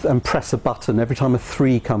time and press a button, every time a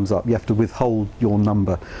 3 comes up, you have to withhold your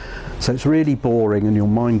number. So it's really boring and your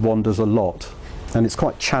mind wanders a lot, and it's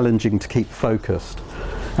quite challenging to keep focused.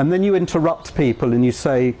 And then you interrupt people and you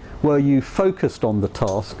say, were you focused on the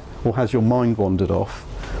task, or has your mind wandered off?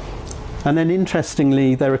 And then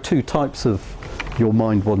interestingly, there are 2 types of your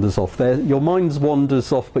mind wanders off. Your mind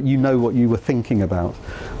wanders off, but you know what you were thinking about.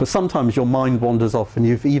 But sometimes your mind wanders off and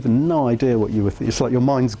you've even no idea what you were thinking. It's like your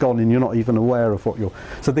mind's gone and you're not even aware of what you're...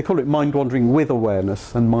 So they call it mind wandering with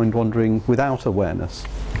awareness and mind wandering without awareness.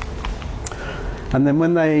 And then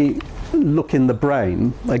when they look in the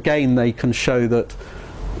brain, again they can show that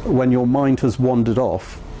when your mind has wandered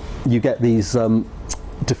off, you get these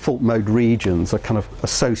default mode regions are kind of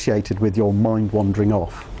associated with your mind wandering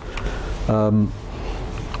off.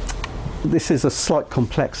 This is a slight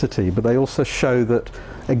complexity, but they also show that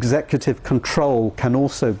executive control can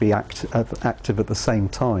also be active at the same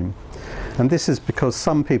time. And this is because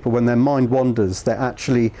some people, when their mind wanders, they're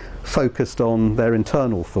actually focused on their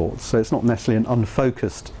internal thoughts. So it's not necessarily an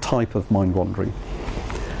unfocused type of mind wandering.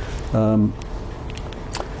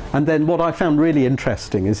 And then what I found really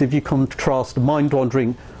interesting is if you contrast mind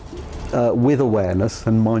wandering with awareness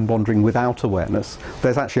and mind wandering without awareness,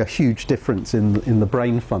 there's actually a huge difference in the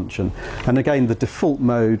brain function. And again, the default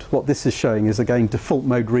mode, what this is showing is again default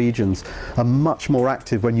mode regions are much more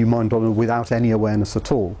active when you mind wander without any awareness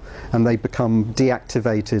at all, and they become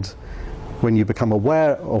deactivated when you become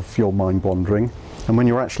aware of your mind wandering, and when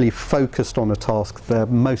you're actually focused on a task, they're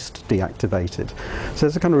most deactivated. So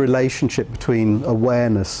there's a kind of relationship between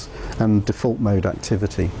awareness and default mode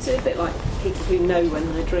activity. So it's a bit like people who know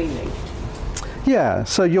when they're dreaming. Yeah,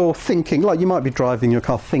 so you're thinking, like you might be driving your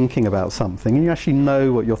car thinking about something, and you actually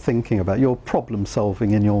know what you're thinking about. You're problem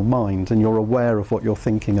solving in your mind, and you're aware of what you're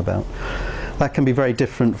thinking about. That can be very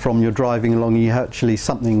different from you're driving along and you actually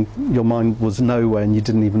your mind was nowhere and you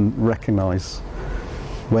didn't even recognise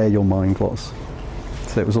where your mind was.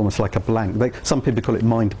 So it was almost like a blank. Some people call it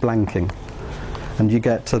mind blanking. And you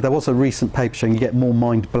get, there was a recent paper showing you get more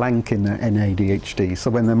mind blank in ADHD.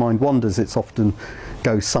 So when their mind wanders, it's often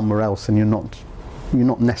goes somewhere else and you're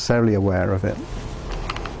not necessarily aware of it.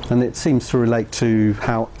 And it seems to relate to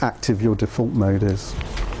how active your default mode is.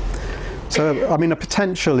 So, I mean, a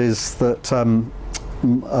potential is that, I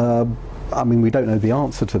mean, we don't know the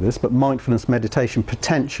answer to this, but mindfulness meditation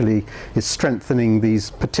potentially is strengthening these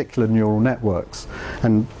particular neural networks.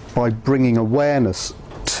 And by bringing awareness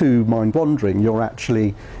to mind wandering, you're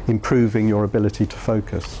actually improving your ability to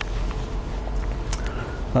focus.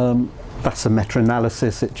 That's a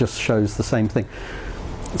meta-analysis, it just shows the same thing.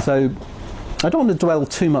 So I don't want to dwell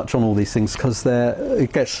too much on all these things because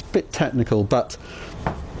it gets a bit technical, but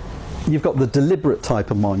you've got the deliberate type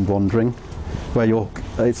of mind wandering where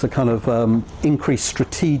it's a kind of increased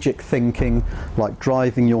strategic thinking, like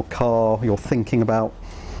driving your car, you're thinking about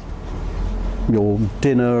your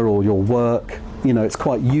dinner or your work, you know, it's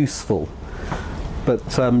quite useful. But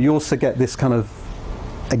you also get this kind of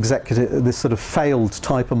this sort of failed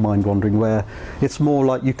type of mind wandering where it's more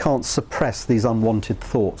like you can't suppress these unwanted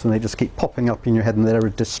thoughts and they just keep popping up in your head and they're a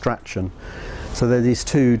distraction. So there are these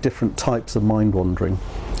 2 different types of mind wandering.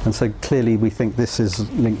 And so clearly we think this is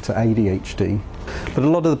linked to ADHD. But a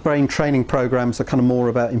lot of the brain training programs are kind of more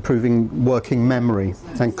about improving working memory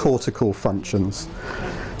and cortical functions.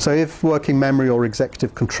 So if working memory or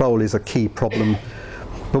executive control is a key problem,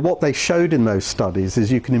 but what they showed in those studies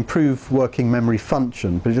is you can improve working memory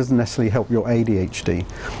function, but it doesn't necessarily help your ADHD.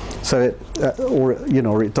 So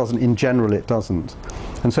or it doesn't, in general it doesn't.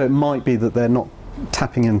 And so it might be that they're not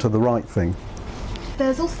tapping into the right thing.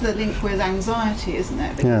 There's also the link with anxiety, isn't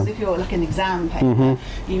there? Because if you're like an exam paper,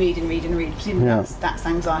 you read and read and read, presumably that's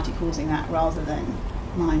anxiety causing that rather than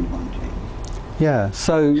mind wandering. Yeah.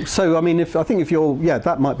 So I mean, I think if you're,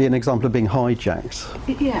 that might be an example of being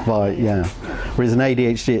hijacked. Yeah. By Whereas an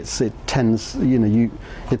ADHD, it tends,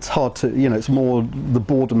 it's hard to, it's more the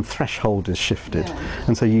boredom threshold is shifted,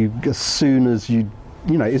 and so as soon as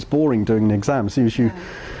it's boring doing an exam. As soon as you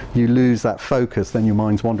lose that focus, then your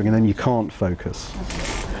mind's wandering, and then you can't focus.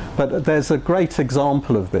 But there's a great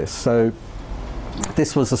example of this. So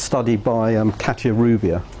this was a study by Katia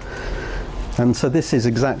Rubia. And so this is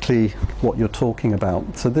exactly what you're talking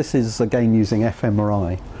about. So this is again using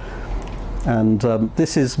fMRI. And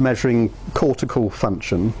this is measuring cortical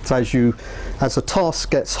function. So as a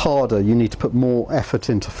task gets harder, you need to put more effort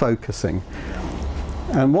into focusing.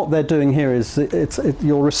 And what they're doing here is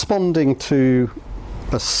you're responding to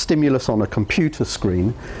a stimulus on a computer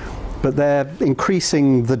screen, but they're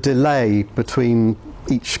increasing the delay between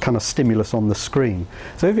each kind of stimulus on the screen.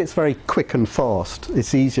 So if it's very quick and fast,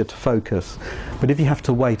 it's easier to focus. But if you have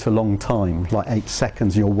to wait a long time, like 8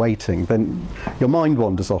 seconds you're waiting, then your mind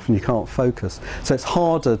wanders off and you can't focus. So it's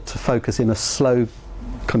harder to focus in a slow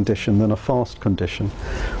condition than a fast condition.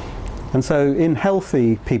 And so in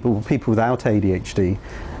healthy people without ADHD,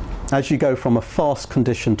 as you go from a fast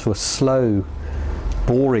condition to a slow,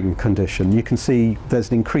 boring condition, you can see there's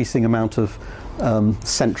an increasing amount of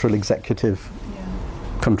central executive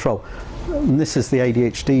control. And this is the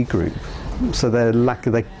ADHD group. So they're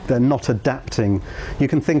not adapting. You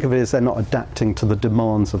can think of it as they're not adapting to the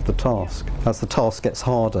demands of the task as the task gets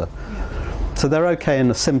harder. So they're okay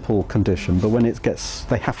in a simple condition, but when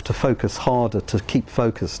they have to focus harder to keep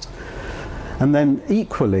focused. And then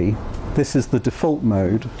equally, this is the default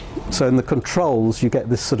mode. So in the controls, you get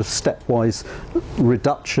this sort of stepwise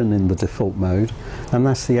reduction in the default mode, and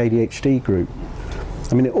that's the ADHD group.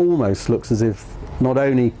 I mean, it almost looks as if not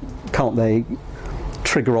only can't they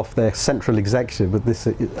trigger off their central executive, but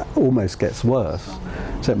it almost gets worse.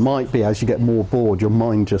 So it might be as you get more bored, your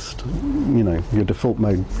mind just, your default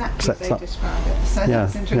mode sets up. Describe it. So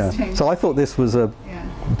that's interesting. Yeah. So I thought this was a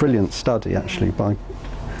brilliant study, actually.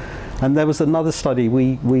 And there was another study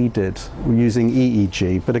we did using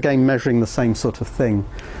EEG, but again measuring the same sort of thing.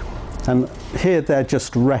 And here they're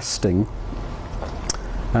just resting,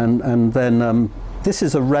 and then this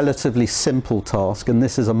is a relatively simple task, and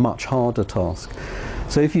this is a much harder task.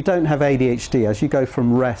 So if you don't have ADHD, as you go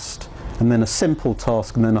from rest and then a simple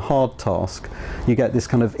task and then a hard task, you get this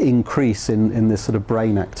kind of increase in this sort of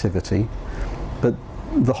brain activity. But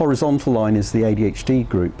the horizontal line is the ADHD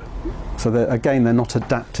group. So they're not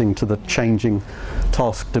adapting to the changing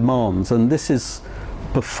task demands. And this is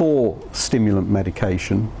before stimulant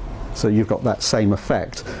medication, so you've got that same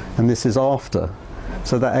effect. And this is after.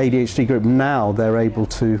 So that ADHD group, now they're able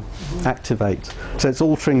to activate. So it's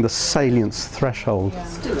altering the salience threshold.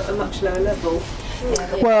 Still at a much lower level.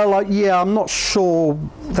 Well, I'm not sure.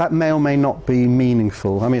 That may or may not be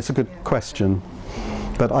meaningful. I mean, it's a good question.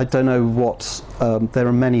 But I don't know what, there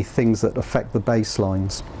are many things that affect the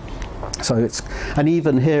baselines. So and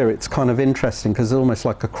even here it's kind of interesting because it's almost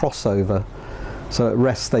like a crossover. So at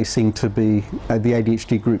rest they seem to be, the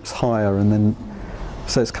ADHD group's higher, and then,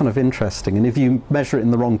 so it's kind of interesting. And if you measure it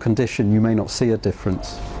in the wrong condition, you may not see a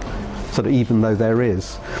difference, sort of, even though there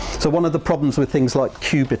is. So one of the problems with things like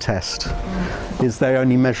Cubitest is they're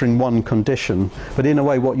only measuring one condition, but in a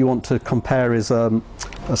way what you want to compare is a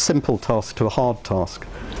simple task to a hard task.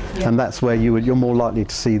 And that's where you're more likely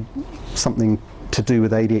to see something to do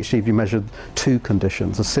with ADHD if you measured two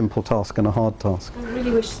conditions, a simple task and a hard task. I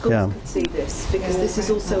really wish schools could see this, because this is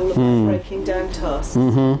also all about breaking down tasks,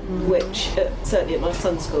 which certainly at my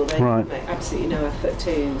son's school they make absolutely no effort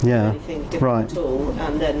to do anything different at all,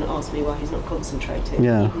 and then ask me why he's not concentrating,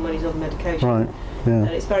 even when he's on medication. And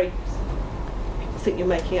it's very, people think you're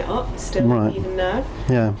making it up still, even now.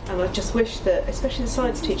 And I just wish that, especially the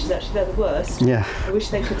science teachers, actually they're the worst. I wish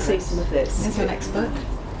they could see some of this. There's your next book.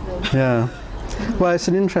 Well, it's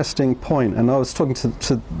an interesting point, and I was talking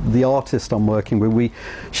to the artist I'm working with.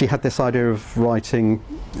 She had this idea of writing,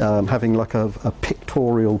 having like a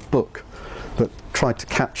pictorial book that tried to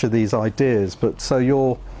capture these ideas. But so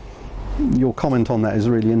your comment on that is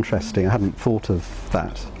really interesting. I hadn't thought of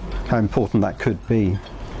that, how important that could be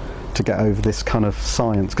to get over this kind of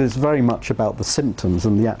science, because it's very much about the symptoms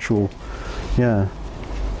and the actual,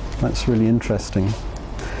 that's really interesting.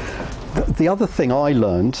 The other thing I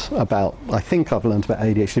learned about, I think I've learned about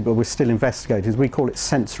ADHD, but we're still investigating, is we call it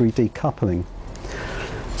sensory decoupling.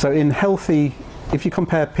 So in healthy, if you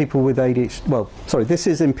compare people with ADHD, this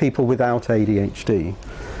is in people without ADHD,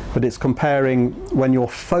 but it's comparing when you're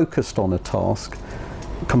focused on a task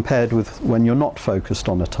compared with when you're not focused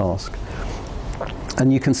on a task.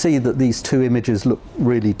 And you can see that these two images look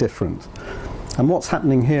really different. And what's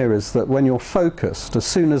happening here is that when you're focused, as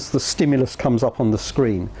soon as the stimulus comes up on the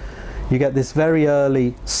screen, you get this very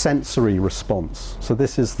early sensory response. So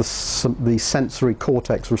this is the sensory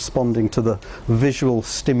cortex responding to the visual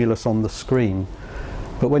stimulus on the screen.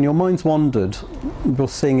 But when your mind's wandered, you're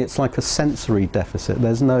seeing it's like a sensory deficit.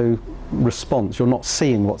 There's no response. You're not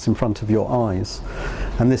seeing what's in front of your eyes.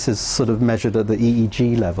 And this is sort of measured at the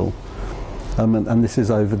EEG level. And this is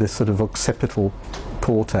over this sort of occipital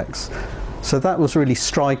cortex. So that was really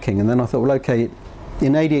striking. And then I thought, well, okay,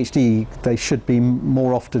 in ADHD, they should be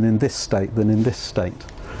more often in this state than in this state.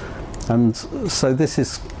 And so this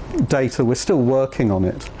is data, we're still working on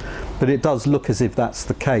it, but it does look as if that's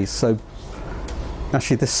the case. So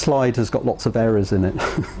actually this slide has got lots of errors in it.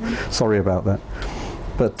 Sorry about that.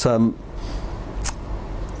 But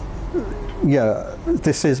yeah,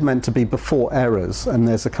 this is meant to be before errors, and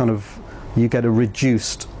there's a kind of, you get a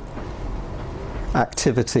reduced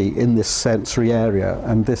activity in this sensory area,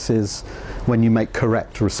 and this is when you make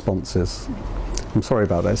correct responses. I'm sorry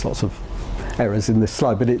about that, there's lots of errors in this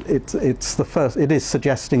slide, but it's the first, it is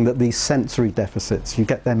suggesting that these sensory deficits, you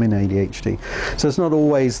get them in ADHD. So it's not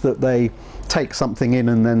always that they take something in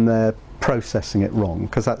and then they're processing it wrong,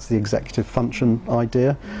 because that's the executive function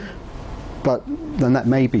idea. But then that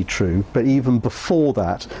may be true, but even before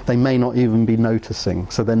that, they may not even be noticing.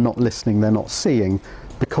 So they're not listening, they're not seeing,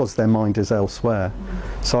 because their mind is elsewhere.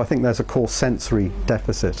 So I think there's a core sensory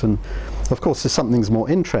deficit. And of course, if something's more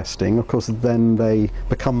interesting, of course, then they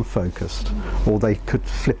become focused, or they could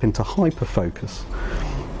flip into hyper-focus.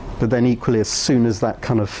 But then equally, as soon as that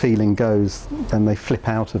kind of feeling goes, then they flip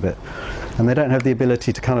out of it. And they don't have the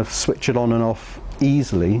ability to kind of switch it on and off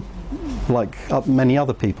easily, like many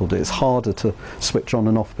other people do. It's harder to switch on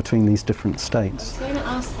and off between these different states. I was going to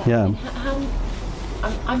ask that. Yeah. I mean,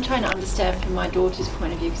 I'm trying to understand from my daughter's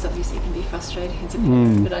point of view, because obviously it can be frustrating as a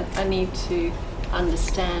parent, but I need to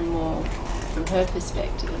understand more from her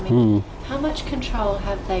perspective. I mean, how much control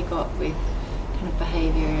have they got with kind of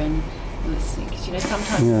behaviour and listening? Because, you know,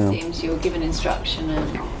 sometimes it seems you're given instruction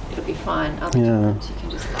and it'll be fine. Other times you can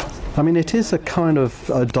just ask. I mean, it is a kind of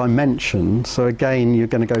a dimension. So again, you're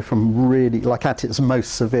going to go from really, like at its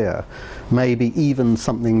most severe, maybe even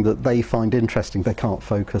something that they find interesting, they can't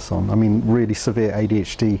focus on. I mean, really severe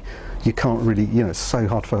ADHD, you can't really, you know, it's so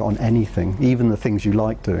hard to focus on anything, even the things you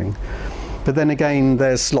like doing. But then again,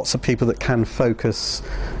 there's lots of people that can focus,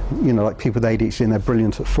 you know, like people with ADHD, and they're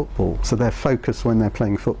brilliant at football. So they're focused when they're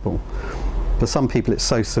playing football. For some people it's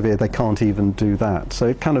so severe they can't even do that. So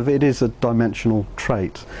it is a dimensional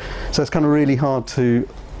trait. So it's kind of really hard to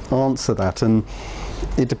answer that, and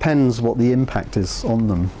it depends what the impact is on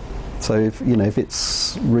them. So if, you know, if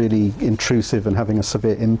it's really intrusive and having a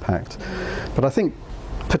severe impact. But I think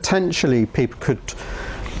potentially people could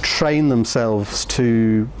train themselves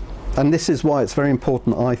to, and this is why it's very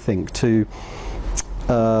important, I think, to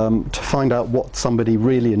find out what somebody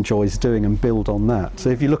really enjoys doing and build on that. So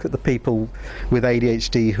if you look at the people with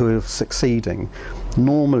ADHD who are succeeding,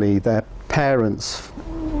 normally their parents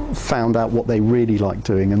found out what they really like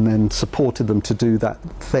doing and then supported them to do that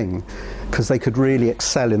thing, because they could really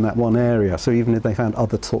excel in that one area. So even if they found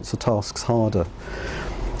other sorts of tasks harder.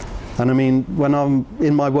 And I mean, when I'm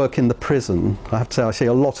in my work in the prison, I have to say I see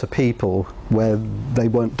a lot of people where they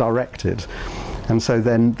weren't directed, and so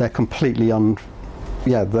then they're completely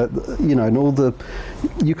you know, and all the,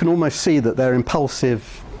 you can almost see that their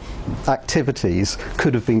impulsive activities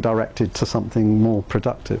could have been directed to something more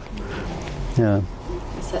productive. Yeah.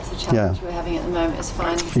 So that's a challenge we're having at the moment, is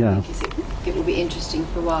finding something, because it will be interesting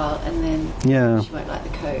for a while, and then she won't like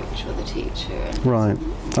the coach or the teacher. And right.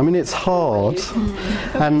 I mean, it's hard,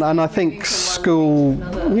 and I think school,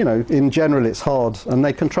 you know, in general it's hard, and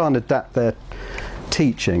they can try and adapt their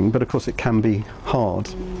teaching, but of course it can be hard.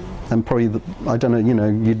 And probably, I don't know, you know,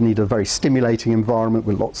 you'd need a very stimulating environment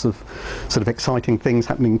with lots of sort of exciting things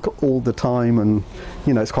happening all the time, and,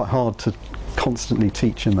 you know, it's quite hard to constantly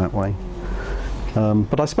teach in that way.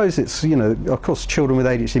 But I suppose it's, you know, of course children with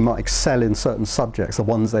ADHD might excel in certain subjects, the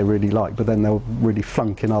ones they really like, but then they'll really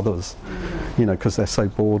flunk in others, you know, because they're so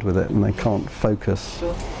bored with it and they can't focus.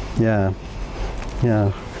 Sure. Yeah,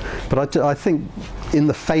 yeah. But I think in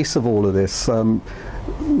the face of all of this,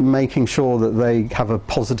 making sure that they have a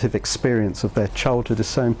positive experience of their childhood is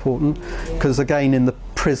so important, because again in the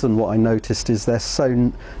prison what I noticed is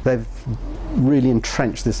they've really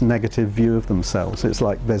entrenched this negative view of themselves. It's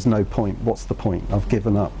like there's no point, what's the point, I've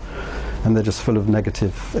given up, and they're just full of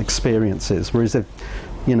negative experiences, whereas if,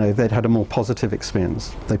 you know, they'd had a more positive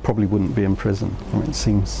experience, they probably wouldn't be in prison. I mean, it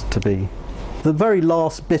seems to be. The very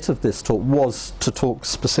last bit of this talk was to talk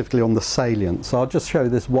specifically on the salient, so I'll just show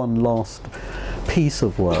this one last piece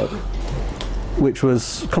of work, which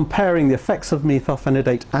was comparing the effects of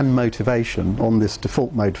methylphenidate and motivation on this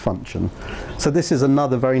default mode function. So this is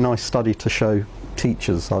another very nice study to show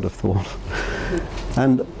teachers, I'd have thought.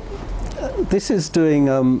 And this is doing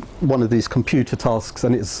one of these computer tasks,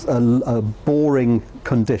 and it's a boring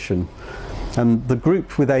condition. And the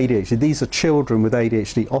group with ADHD, these are children with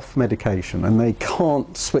ADHD off medication, and they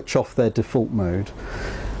can't switch off their default mode.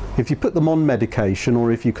 If you put them on medication,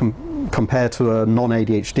 or if you compare to a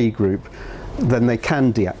non-ADHD group, then they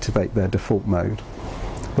can deactivate their default mode.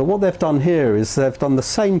 But what they've done here is they've done the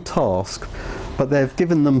same task, but they've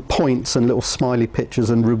given them points and little smiley pictures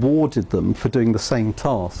and rewarded them for doing the same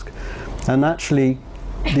task. And actually,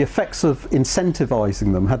 the effects of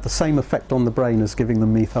incentivizing them had the same effect on the brain as giving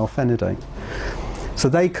them methylphenidate. So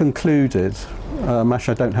they concluded,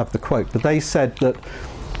 actually I don't have the quote, but they said that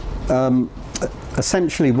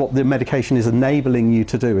essentially what the medication is enabling you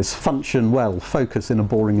to do is function well, focus in a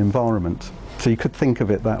boring environment. So you could think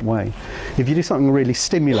of it that way. If you do something really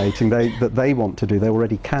stimulating that they want to do, they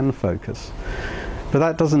already can focus. But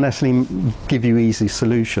that doesn't necessarily give you easy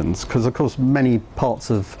solutions, because of course many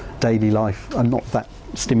parts of daily life are not that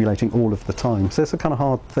stimulating all of the time. So it's a kind of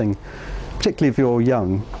hard thing, particularly if you're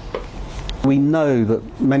young. We know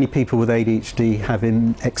that many people with ADHD have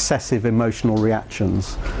excessive emotional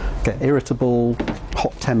reactions, get irritable,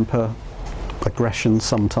 hot temper, aggression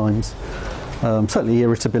sometimes, certainly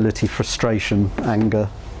irritability, frustration, anger.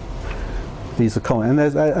 These are common,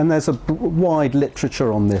 and there's a wide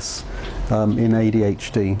literature on this in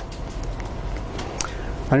ADHD.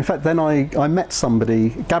 And in fact, then I met somebody,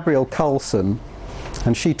 Gabrielle Carlson,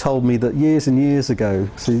 and she told me that years and years ago,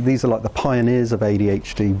 so these are like the pioneers of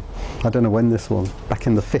ADHD, I don't know when this was, back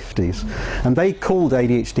in the 50s, and they called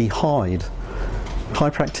ADHD HIDE,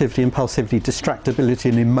 hyperactivity, impulsivity, distractibility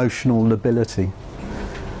and emotional lability.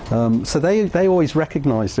 So they always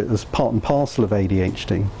recognised it as part and parcel of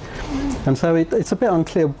ADHD. And so it's a bit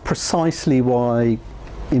unclear precisely why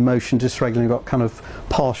emotion dysregulation got kind of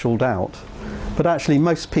partialed out. But actually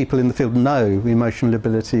most people in the field know emotional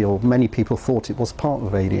lability, or many people thought it was part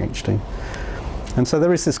of ADHD. And so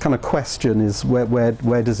there is this kind of question, is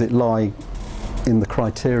where does it lie in the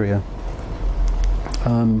criteria?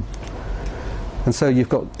 And so you've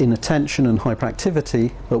got inattention and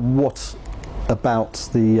hyperactivity, but what about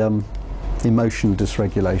the emotion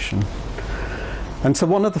dysregulation? And so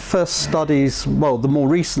one of the first studies, well, the more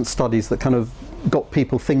recent studies that kind of got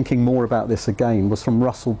people thinking more about this again, was from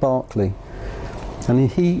Russell Barkley.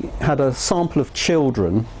 And he had a sample of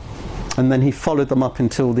children, and then he followed them up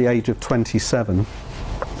until the age of 27.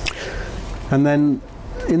 And then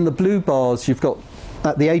in the blue bars you've got,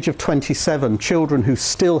 at the age of 27, children who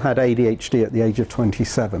still had ADHD at the age of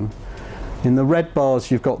 27. In the red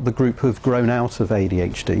bars you've got the group who've grown out of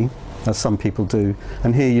ADHD, as some people do,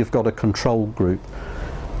 and here you've got a control group.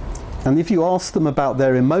 And if you ask them about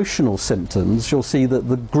their emotional symptoms, you'll see that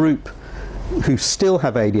the group who still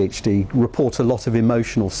have ADHD report a lot of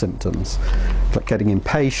emotional symptoms, like getting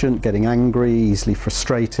impatient, getting angry, easily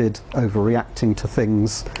frustrated, overreacting to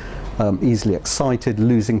things, easily excited,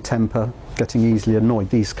 losing temper, getting easily annoyed,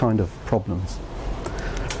 these kind of problems.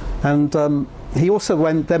 And he also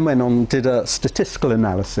went on and did a statistical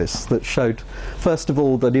analysis that showed, first of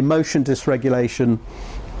all, that emotion dysregulation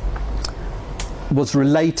was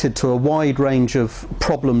related to a wide range of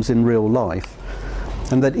problems in real life,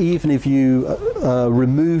 and that even if you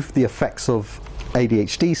remove the effects of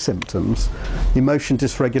ADHD symptoms, emotion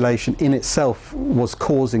dysregulation in itself was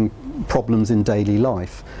causing problems in daily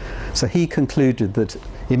life. So he concluded that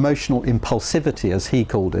emotional impulsivity, as he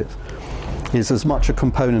called it, is as much a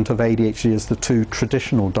component of ADHD as the two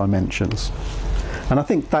traditional dimensions. And I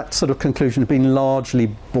think that sort of conclusion has been largely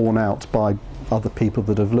borne out by other people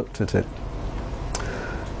that have looked at it.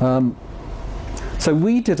 So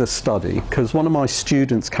we did a study, because one of my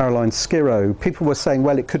students, Caroline Skiro, people were saying,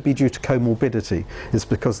 well, it could be due to comorbidity. It's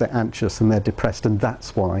because they're anxious and they're depressed, and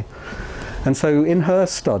that's why. And so in her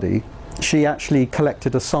study, she actually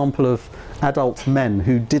collected a sample of adult men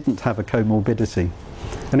who didn't have a comorbidity.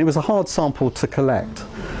 And it was a hard sample to collect.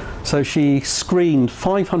 So she screened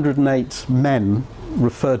 508 men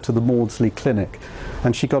referred to the Maudsley Clinic,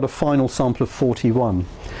 and she got a final sample of 41.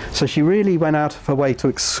 So she really went out of her way to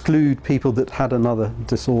exclude people that had another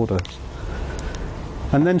disorder.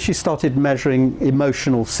 And then she started measuring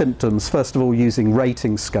emotional symptoms, first of all using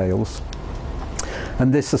rating scales.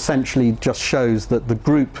 And this essentially just shows that the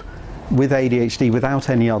group with ADHD without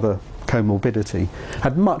any other comorbidity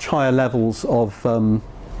had much higher levels of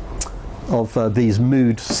these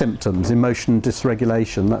mood symptoms, emotion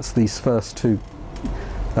dysregulation. That's these first two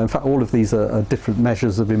In fact, all of these are different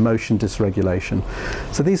measures of emotion dysregulation.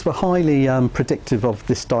 So these were highly predictive of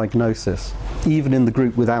this diagnosis, even in the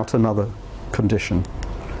group without another condition.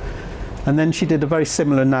 And then she did a very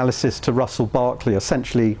similar analysis to Russell Barkley,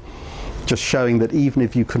 essentially just showing that even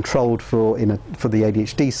if you controlled for the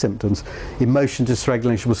ADHD symptoms, emotion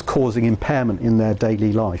dysregulation was causing impairment in their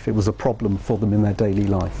daily life. It was a problem for them in their daily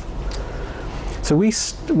life. So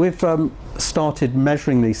we've started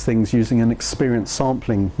measuring these things using an experience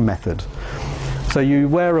sampling method. So you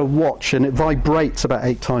wear a watch and it vibrates about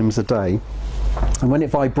 8 times a day. And when it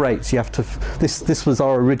vibrates, you have to, this was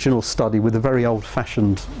our original study with a very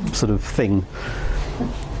old-fashioned sort of thing.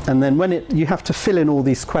 And then when you have to fill in all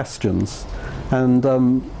these questions. And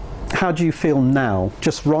how do you feel now?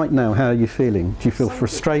 Just right now, how are you feeling? Do you feel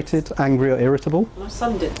frustrated, angry or irritable? My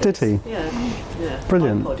son did this. Did he? Yeah.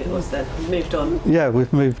 Brilliant. iPod it was then. Moved on. Yeah,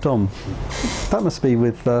 we've moved on. That must be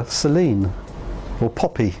with Celine or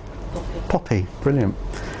Poppy. Poppy, brilliant.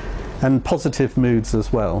 And positive moods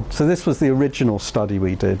as well. So this was the original study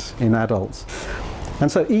we did in adults. And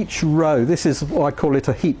so each row, this is, I call it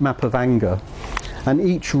a heat map of anger. And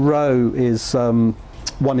each row is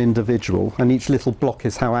one individual, and each little block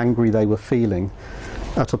is how angry they were feeling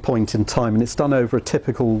at a point in time, and it's done over a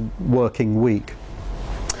typical working week.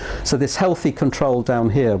 So this healthy control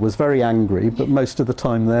down here was very angry, but most of the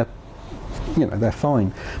time they're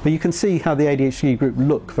fine. But you can see how the ADHD group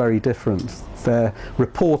look very different. They're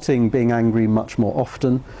reporting being angry much more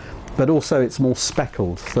often, but also it's more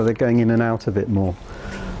speckled, so they're going in and out of it more.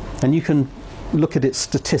 And you can look at it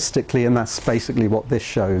statistically, and that's basically what this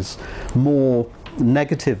shows. More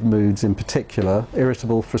negative moods in particular,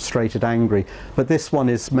 irritable, frustrated, angry, but this one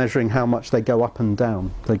is measuring how much they go up and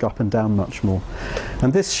down. They go up and down much more.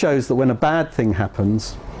 And this shows that when a bad thing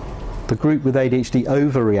happens, the group with ADHD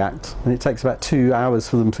overreact, and it takes about 2 hours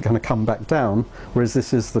for them to kind of come back down, whereas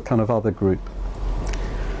this is the kind of other group.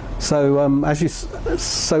 So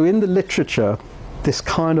so in the literature, this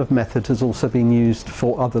kind of method has also been used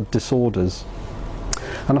for other disorders.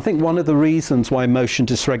 And I think one of the reasons why emotion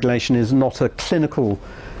dysregulation is not a clinical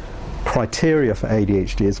criteria for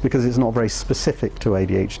ADHD is because it's not very specific to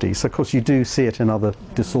ADHD. So of course you do see it in other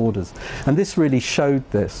disorders. And this really showed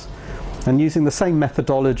this. And using the same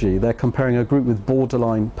methodology, they're comparing a group with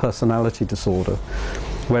borderline personality disorder,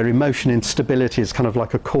 where emotion instability is kind of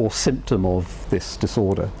like a core symptom of this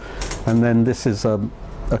disorder. And then this is a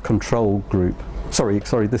control group. Sorry,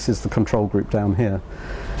 this is the control group down here.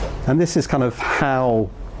 And this is kind of how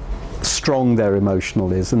strong their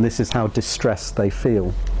emotional is, and this is how distressed they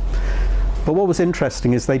feel. But what was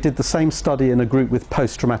interesting is they did the same study in a group with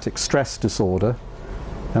post-traumatic stress disorder,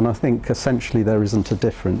 and I think essentially there isn't a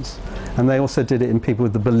difference. And they also did it in people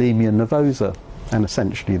with the bulimia nervosa, and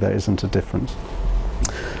essentially there isn't a difference.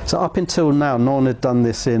 So up until now, no one had done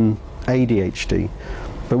this in ADHD,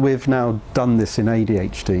 but we've now done this in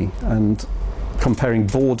ADHD, and comparing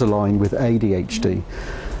borderline with ADHD.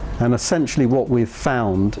 And essentially what we've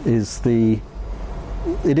found is it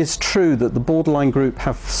is true that the borderline group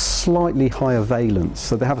have slightly higher valence,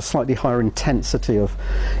 so they have a slightly higher intensity of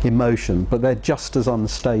emotion, but they're just as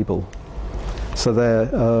unstable. So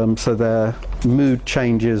their mood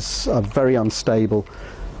changes are very unstable,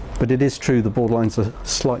 but it is true the borderlines are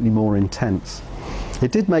slightly more intense.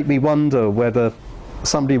 It did make me wonder whether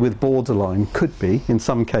somebody with borderline could be, in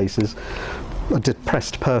some cases, a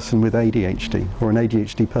depressed person with ADHD, or an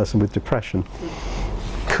ADHD person with depression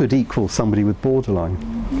could equal somebody with borderline.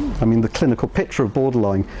 I mean, the clinical picture of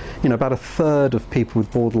borderline, about a third of people with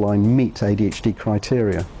borderline meet ADHD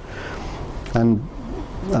criteria. And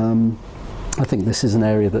I think this is an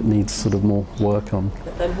area that needs sort of more work on.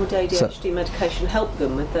 But then would ADHD medication help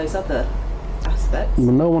them with those other aspects?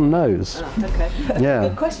 Well, no one knows. Oh, okay. Yeah.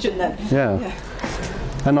 Good question then. Yeah.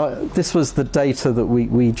 And this was the data that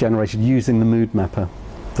we generated using the mood mapper,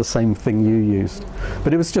 the same thing you used.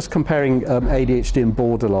 But it was just comparing ADHD and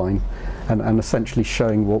borderline, and essentially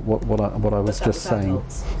showing what I was just saying.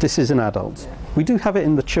 Adults. This is in adults. Yeah. We do have it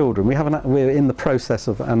in the children. We're in the process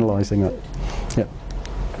of analysing it. Yeah.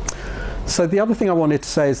 So the other thing I wanted to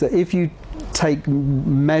say is that if you take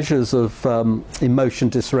measures of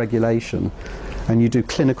emotion dysregulation and you do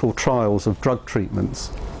clinical trials of drug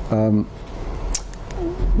treatments,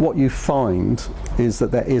 what you find is that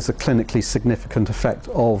there is a clinically significant effect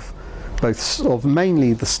of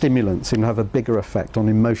mainly the stimulants, have a bigger effect on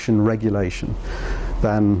emotion regulation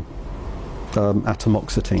than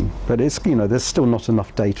atomoxetine. But it's, there's still not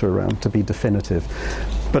enough data around to be definitive.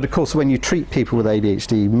 But of course, when you treat people with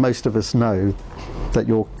ADHD, most of us know that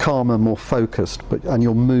you're calmer, more focused, and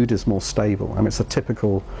your mood is more stable. And it's a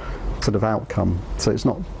typical sort of outcome. So it's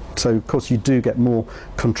not So of course you do get more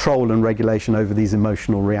control and regulation over these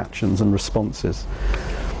emotional reactions and responses.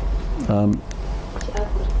 I've got a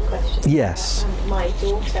question. Yes. My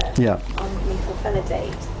daughter Yeah. on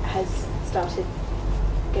methylphenidate has started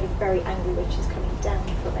getting very angry when she's coming down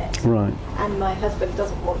from it. Right. And my husband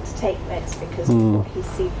doesn't want to take meds because of what he's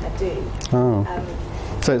seen her do. Oh.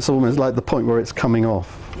 So it's almost like the point where it's coming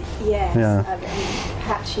off. Yes. Yeah. And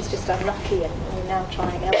perhaps she's just unlucky and we're now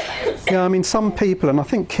trying else. Yeah, I mean, some people, and I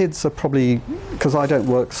think kids are probably, because I don't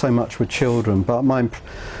work so much with children, but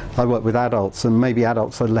I work with adults, and maybe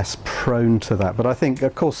adults are less prone to that. But I think,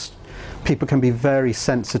 of course, people can be very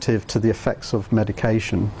sensitive to the effects of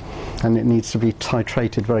medication, and it needs to be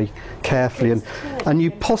titrated very carefully. And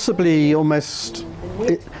you possibly almost,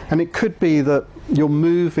 and it could be that you're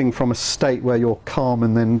moving from a state where you're calm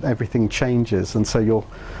and then everything changes, and so you're,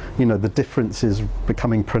 you know, the difference is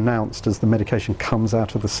becoming pronounced as the medication comes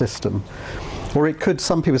out of the system. Or it could,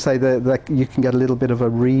 some people say that you can get a little bit of a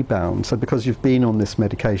rebound. So because you've been on this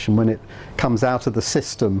medication, when it comes out of the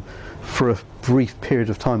system for a brief period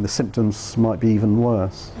of time, the symptoms might be even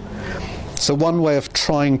worse. So one way of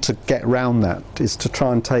trying to get around that is to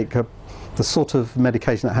try and take the sort of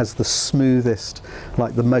medication that has the smoothest,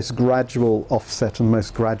 like the most gradual offset and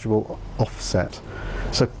most gradual offset.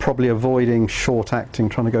 So probably avoiding short acting,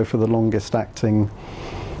 trying to go for the longest acting.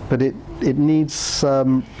 But it needs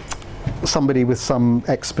somebody with some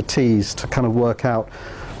expertise to kind of work out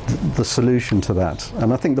the solution to that.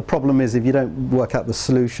 And I think the problem is if you don't work out the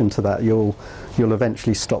solution to that, you'll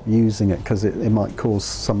eventually stop using it because it might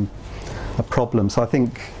cause a problem. So I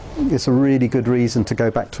think it's a really good reason to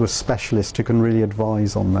go back to a specialist who can really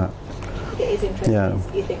advise on that. It is interesting. Yeah.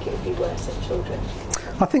 You think it would be worse in children?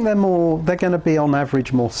 I think they're going to be on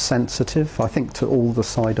average more sensitive, I think, to all the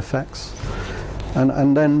side effects.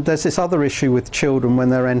 And then there's this other issue with children when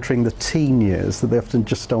they're entering the teen years, that they often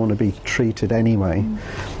just don't want to be treated anyway.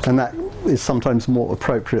 And that is sometimes more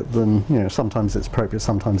appropriate than, you know, sometimes it's appropriate,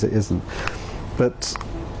 sometimes it isn't. But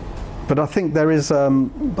I think there is,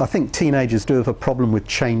 I think teenagers do have a problem with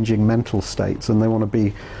changing mental states, and they want to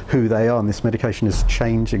be who they are, and this medication is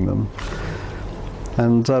changing them.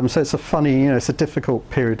 And so it's a funny, you know, it's a difficult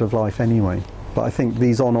period of life anyway. But I think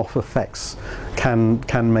these on-off effects can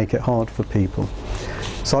make it hard for people.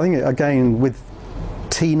 So I think, again, with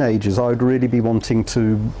teenagers, I would really be wanting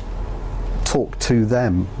to talk to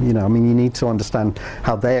them. You know, I mean, you need to understand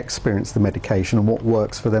how they experience the medication and what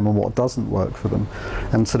works for them and what doesn't work for them.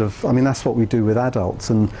 And sort of, I mean, that's what we do with adults.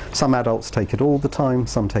 And some adults take it all the time,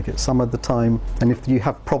 some take it some of the time. And if you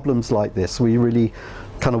have problems like this, we really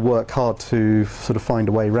kind of work hard to sort of find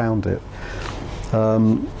a way around it.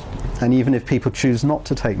 And even if people choose not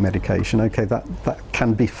to take medication, okay, that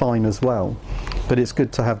can be fine as well. But it's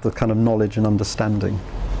good to have the kind of knowledge and understanding.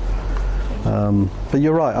 But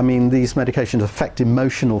you're right, I mean, these medications affect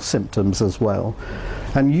emotional symptoms as well.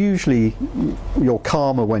 And usually you're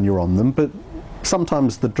calmer when you're on them, but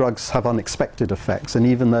sometimes the drugs have unexpected effects, and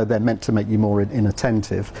even though they're meant to make you more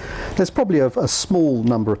inattentive, there's probably a small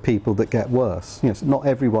number of people that get worse. You know, not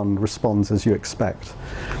everyone responds as you expect.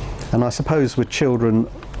 And I suppose with children,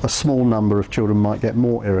 a small number of children might get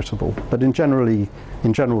more irritable, but in general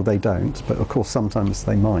they don't, but of course sometimes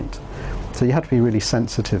they might. So you have to be really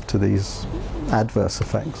sensitive to these adverse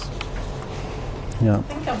effects. Yeah. I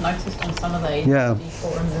think I've noticed on some of the ADHD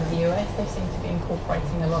forums in the US, they seem to be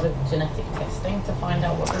incorporating a lot of genetic testing to find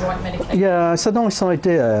out what the right medication is. Yeah, it's a nice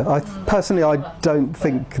idea. Personally, I don't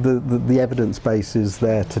think the evidence base is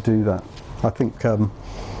there to do that. I think so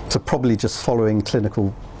probably just following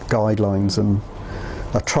clinical guidelines and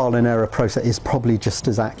a trial and error process is probably just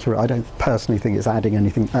as accurate. I don't personally think it's adding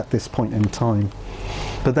anything at this point in time.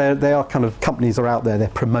 But they are kind of, companies are out there, they're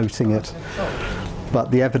promoting it.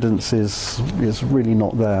 But the evidence is really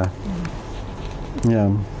not there.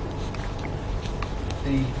 Yeah.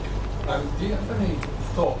 Do you have any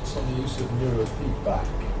thoughts on the use of neurofeedback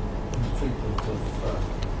in the treatment of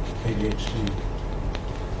ADHD?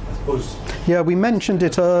 I suppose. Yeah, we mentioned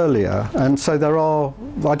it earlier, and so there are.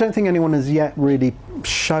 I don't think anyone has yet really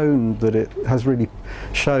shown that it has really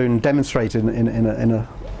demonstrated in a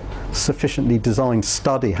sufficiently designed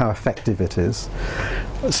study how effective it is.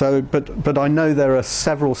 So, but I know there are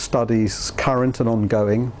several studies current and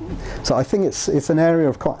ongoing. So I think it's an area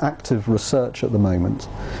of quite active research at the moment,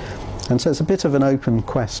 and so it's a bit of an open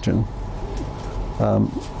question.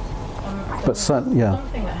 But certainly, yeah. One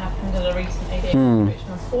thing that happened at a recent ADHD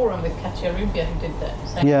Richmond forum with Katia Rubia, who did the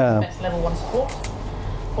same best level 1 support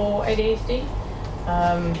for ADHD.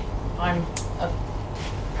 I'm a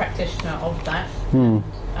practitioner of that.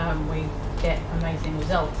 We get amazing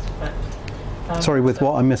results, but Sorry, with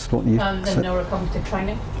what? I missed what you the said. neurocognitive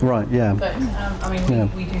training. Right, yeah. But, I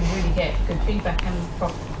mean, we do really get good feedback, and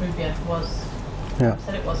Prof. Rubia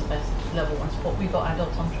said it was the best level 1 support. We got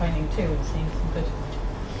adults on training too and seeing some good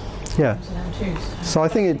So I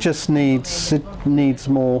think it just needs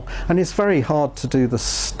more, and it's very hard to do the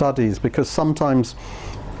studies because sometimes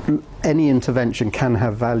any intervention can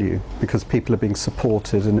have value because people are being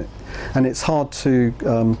supported, and it's hard to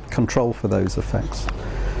control for those effects.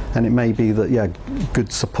 And it may be that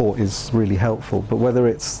good support is really helpful, but whether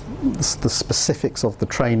it's the specifics of the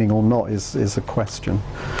training or not is a question.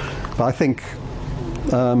 But I think,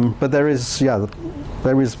 but there is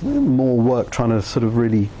more work trying to sort of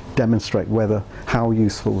really demonstrate how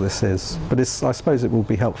useful this is. But I suppose it will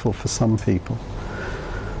be helpful for some people.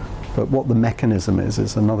 But what the mechanism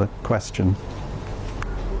is another question.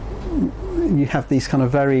 You have these kind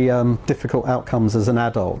of very difficult outcomes as an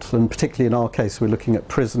adult, and particularly in our case we're looking at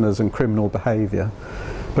prisoners and criminal behaviour,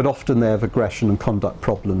 but often they have aggression and conduct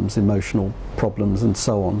problems, emotional problems and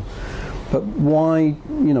so on. But why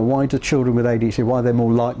do children with ADHD, why are they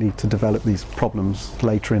more likely to develop these problems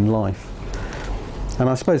later in life? And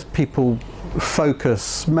I suppose people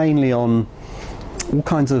focus mainly on all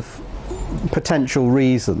kinds of potential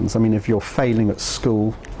reasons. I mean, if you're failing at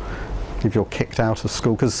school, if you're kicked out of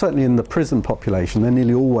school, because certainly in the prison population they're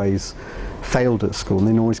nearly always failed at school and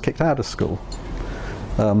they're always kicked out of school.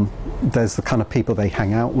 There's the kind of people they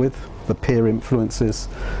hang out with, the peer influences.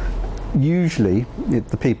 Usually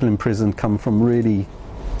the people in prison come from really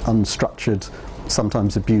unstructured,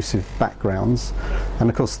 sometimes abusive backgrounds, and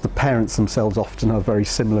of course the parents themselves often are very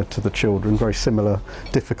similar to the children, very similar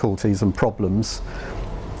difficulties and problems.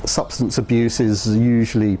 Substance abuse is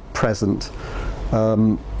usually present.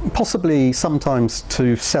 Possibly sometimes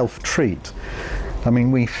to self-treat. I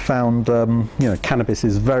mean, we found cannabis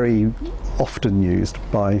is very often used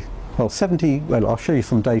by I'll show you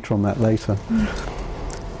some data on that later.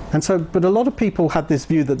 And so, but a lot of people had this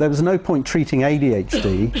view that there was no point treating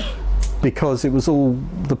ADHD because it was all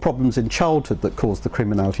the problems in childhood that caused the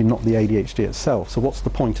criminality, not the ADHD itself. So what's the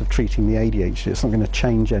point of treating the ADHD? It's not going to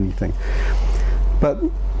change anything. But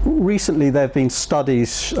recently there have been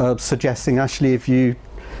studies suggesting actually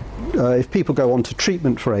if people go on to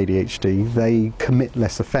treatment for ADHD, they commit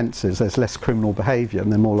less offences, there's less criminal behaviour,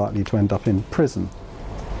 and they're more likely to end up in prison.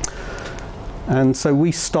 And so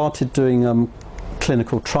we started doing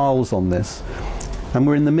clinical trials on this, and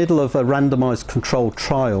we're in the middle of a randomised controlled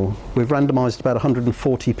trial. We've randomised about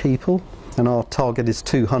 140 people, and our target is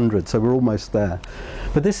 200, so we're almost there.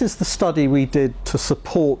 But this is the study we did to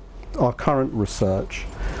support our current research,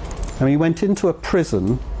 and we went into a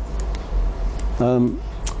prison.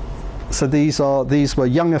 So these were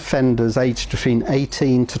young offenders aged between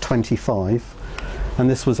 18 to 25, and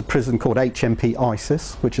this was a prison called HMP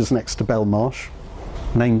ISIS, which is next to Belmarsh,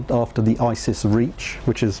 named after the ISIS Reach,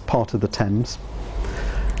 which is part of the Thames.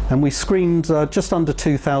 And we screened just under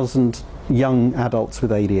 2,000 young adults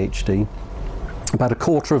with ADHD. About a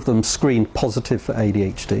quarter of them screened positive for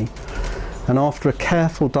ADHD. And after a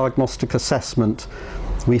careful diagnostic assessment,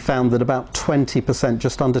 we found that about 20%,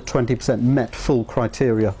 just under 20%, met full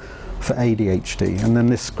criteria for ADHD. And then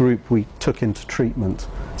this group we took into treatment.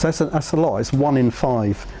 So that's a lot. It's 1 in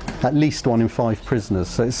 5, at least 1 in 5 prisoners.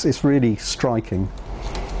 So it's really striking.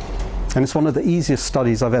 And it's one of the easiest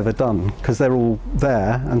studies I've ever done, because they're all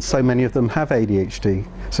there and so many of them have ADHD.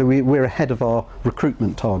 So we're ahead of our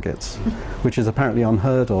recruitment targets, which is apparently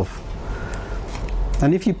unheard of.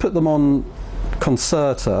 And if you put them on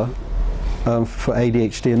Concerta for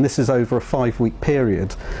ADHD, and this is over a 5-week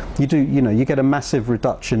period, you get a massive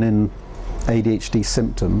reduction in ADHD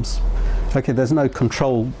symptoms. Okay, there's no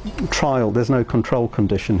control trial, there's no control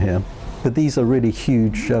condition here, but these are really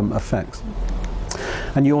huge effects.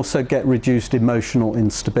 And you also get reduced emotional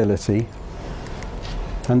instability.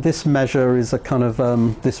 And this measure is a kind of,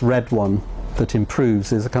 this red one that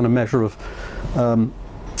improves is a kind of measure of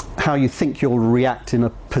how you think you'll react in a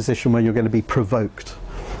position where you're going to be provoked.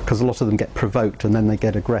 Because a lot of them get provoked and then they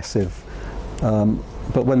get aggressive.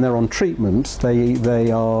 But when they're on treatment,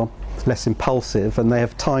 they are less impulsive and they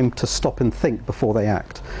have time to stop and think before they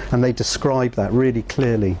act. And they describe that really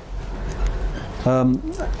clearly.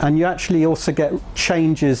 And you actually also get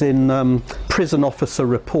changes in prison officer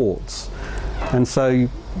reports. And so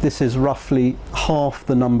this is roughly half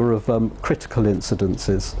the number of critical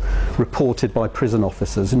incidences reported by prison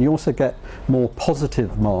officers. And you also get more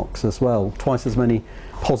positive marks as well, twice as many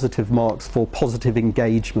positive marks for positive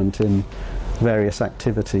engagement in various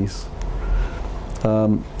activities. I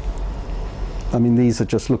mean, these are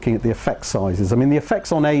just looking at the effect sizes. I mean, the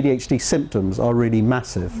effects on ADHD symptoms are really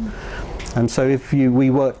massive. And so we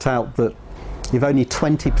worked out that if only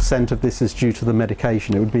 20% of this is due to the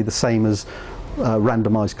medication, it would be the same as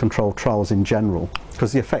randomised controlled trials in general,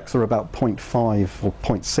 because the effects are about 0.5 or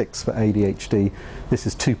 0.6 for ADHD. This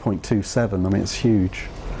is 2.27. I mean, it's huge.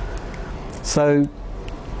 So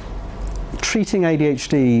treating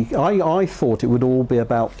ADHD, I thought it would all be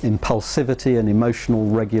about impulsivity and emotional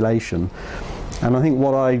regulation, and I think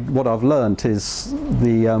what I've learnt is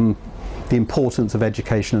the importance of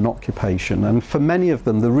education and occupation. And for many of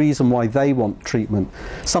them, the reason why they want treatment,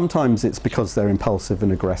 sometimes it's because they're impulsive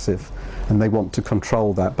and aggressive and they want to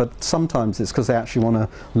control that, but sometimes it's because they actually want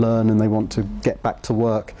to learn and they want to get back to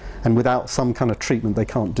work, and without some kind of treatment they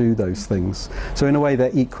can't do those things. So in a way they're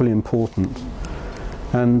equally important.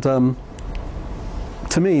 And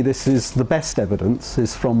to me, this is the best evidence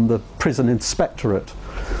is from the prison inspectorate.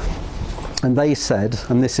 And they said,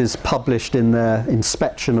 and this is published in their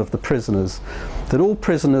inspection of the prisoners, that all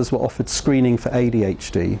prisoners were offered screening for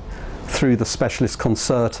ADHD through the specialist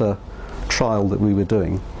concerta trial that we were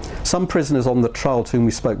doing. Some prisoners on the trial to whom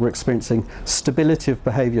we spoke were experiencing stability of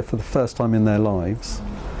behaviour for the first time in their lives.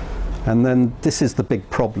 And then this is the big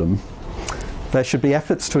problem. There should be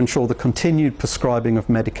efforts to ensure the continued prescribing of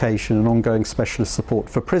medication and ongoing specialist support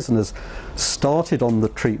for prisoners started on the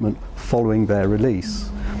treatment following their release.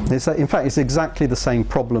 In fact, it's exactly the same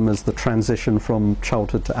problem as the transition from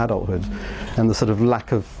childhood to adulthood and the sort of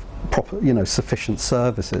lack of proper, sufficient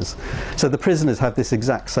services. So the prisoners have this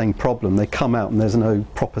exact same problem. They come out and there's no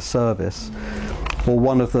proper service. Or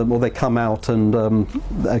one of them, or they come out and,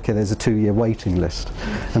 okay, there's a 2-year waiting list.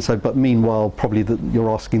 And so, but meanwhile, probably you're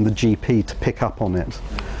asking the GP to pick up on it.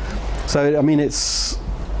 So, I mean, it's,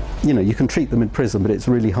 you can treat them in prison, but it's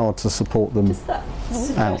really hard to support them. Does that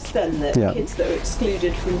suggest then that kids that are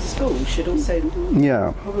excluded from school should also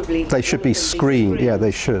probably... They should be screened. Yeah,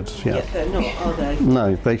 they should. Yeah. Yet they're not, are they?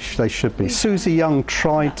 No, they should be. Susie Young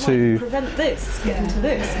tried to... prevent this, get into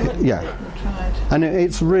this. Yeah. And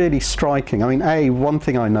it's really striking. I mean, one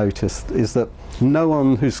thing I noticed is that no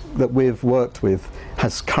one that we've worked with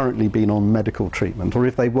has currently been on medical treatment, or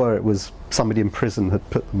if they were, it was somebody in prison had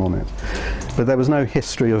put them on it. But there was no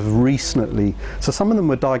history of recently. So some of them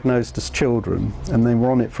were diagnosed as children and they were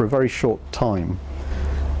on it for a very short time.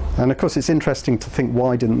 And of course it's interesting to think,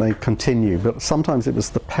 why didn't they continue? But sometimes it was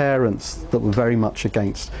the parents that were very much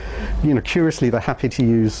against. Curiously, they're happy to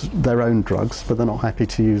use their own drugs, but they're not happy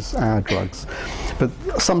to use our drugs. But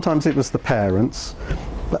sometimes it was the parents,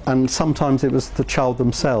 and sometimes it was the child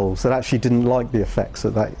themselves that actually didn't like the effects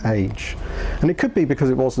at that age. And it could be because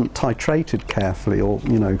it wasn't titrated carefully or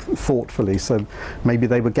thoughtfully, so maybe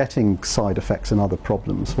they were getting side effects and other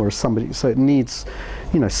problems, whereas so it needs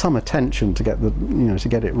some attention to get to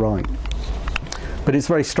get it right. But it's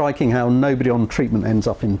very striking how nobody on treatment ends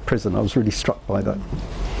up in prison. I was really struck by that.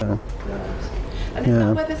 And is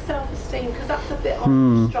that where the self-esteem, because that's a bit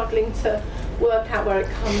I'm struggling to work out where it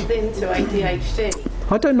comes into ADHD.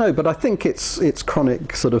 I don't know, but I think it's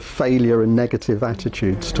chronic sort of failure and negative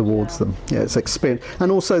attitudes towards them. Yeah, it's experience,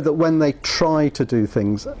 and also that when they try to do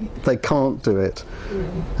things, they can't do it,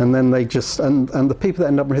 and then they just and the people that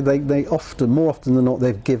end up with they often, more often than not,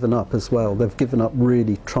 they've given up as well. They've given up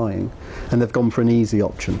really trying, and they've gone for an easy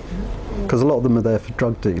option, because a lot of them are there for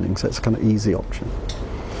drug dealing, so it's a kind of easy option,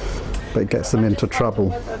 but it gets them into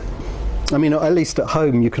trouble. I mean, at least at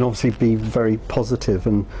home you can obviously be very positive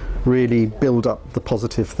and really build up the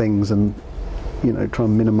positive things and, try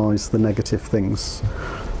and minimise the negative things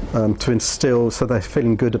to instill, so they're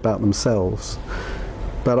feeling good about themselves.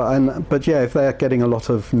 But yeah, if they're getting a lot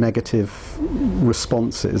of negative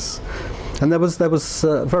responses, and there was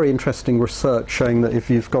very interesting research showing that if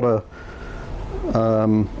you've got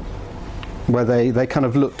where they kind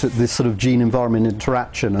of looked at this sort of gene-environment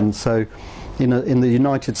interaction, and so in the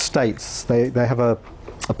United States they have a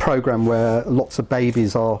program where lots of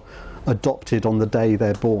babies are adopted on the day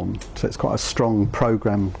they're born, so it's quite a strong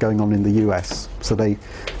program going on in the US. So they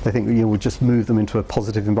think we'll just move them into a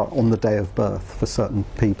positive environment on the day of birth for certain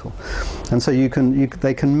people, and so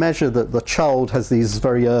they can measure that the child has these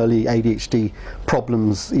very early ADHD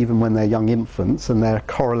problems even when they're young infants, and they're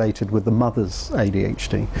correlated with the mother's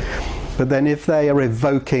ADHD. But then if they are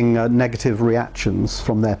evoking negative reactions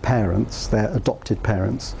from their parents, their adopted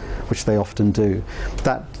parents, which they often do,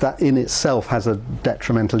 that in itself has a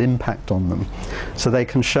detrimental impact on them. So they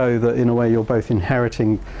can show that in a way you're both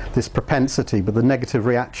inheriting this propensity, but the negative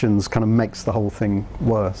reactions kind of makes the whole thing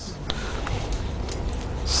worse.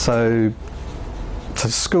 So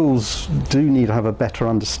schools do need to have a better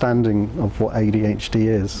understanding of what ADHD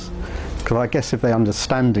is, because I guess if they're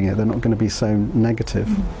understanding it, they're not going to be so negative.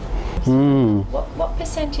 What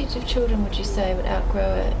percentage of children would you say would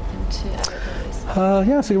outgrow it into adulthood?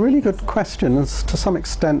 Yeah, it's a really good question. It's to some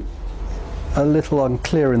extent a little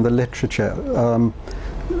unclear in the literature.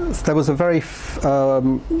 There was a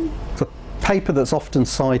the paper that's often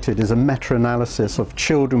cited is a meta-analysis of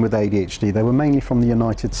children with ADHD. They were mainly from the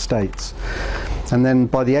United States. And then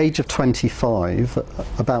by the age of 25,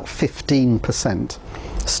 about 15%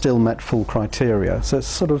 still met full criteria. So it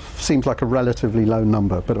sort of seems like a relatively low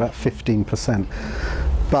number, but about 15%.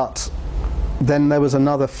 But then there was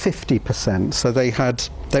another 50%, so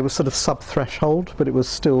they were sort of sub-threshold, but it was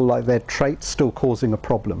still like their traits still causing a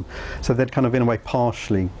problem. So they'd kind of in a way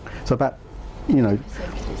partially, so about, you know,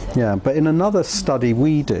 yeah. But in another study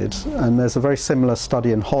we did, and there's a very similar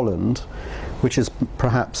study in Holland, which is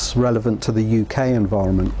perhaps relevant to the UK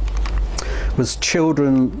environment, was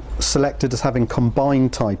children selected as having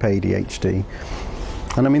combined type ADHD.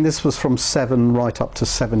 And I mean, this was from 7 right up to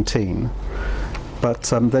 17. But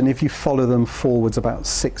then if you follow them forwards about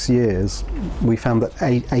 6 years, we found that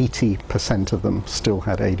 80% of them still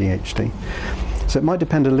had ADHD. So it might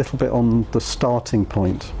depend a little bit on the starting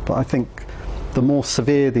point, but I think the more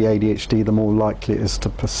severe the ADHD, the more likely it is to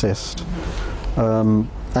persist.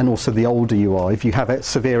 And also the older you are, if you have a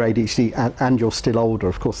severe ADHD and you're still older,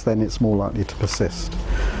 of course, then it's more likely to persist.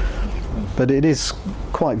 But it is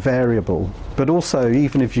quite variable. But also,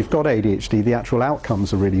 even if you've got ADHD, the actual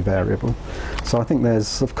outcomes are really variable. So I think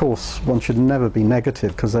there's, of course, one should never be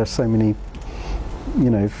negative, because there's so many, you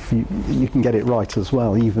know, if you can get it right as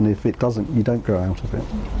well, even if it doesn't, you don't grow out of it.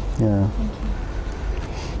 Yeah.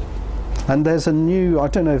 And there's a new, I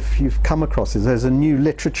don't know if you've come across it, there's a new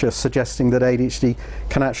literature suggesting that ADHD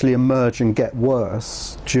can actually emerge and get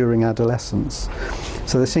worse during adolescence.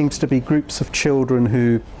 So there seems to be groups of children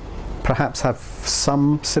who perhaps have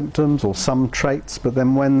some symptoms or some traits, but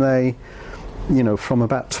then when they, you know, from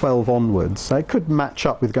about 12 onwards, they could match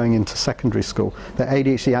up with going into secondary school, their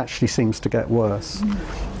ADHD actually seems to get worse.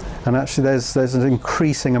 And actually there's an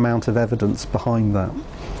increasing amount of evidence behind that.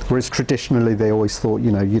 Whereas traditionally they always thought,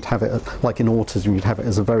 you know, you'd have it, like in autism, you'd have it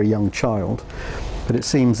as a very young child. But it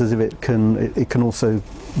seems as if it can also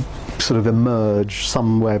sort of emerge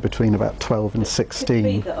somewhere between about 12 and 16. Could it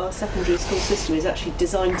be that our secondary school system is actually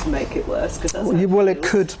designed to make it worse? Because that's well, it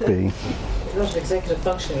could be. A lot of executive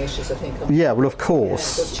functioning issues, I think. Yeah, well, of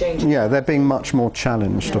course. Yeah, they're being much more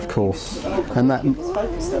challenged, of course. And that,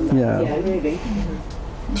 focused on that. yeah, really.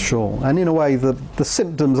 Sure. And in a way, the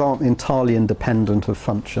symptoms aren't entirely independent of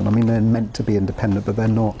function. I mean, they're meant to be independent, but they're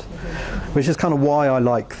not. Which is kind of why I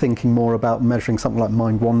like thinking more about measuring something like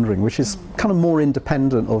mind wandering, which is kind of more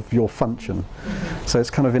independent of your function. So it's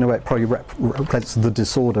kind of, in a way, it probably represents the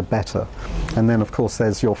disorder better. And then, of course,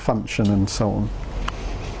 there's your function and so on,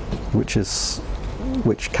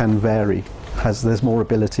 which can vary. There's more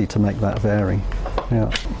ability to make that vary. Yeah.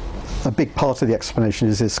 A big part of the explanation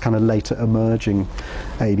is this kind of later emerging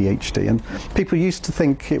ADHD, and people used to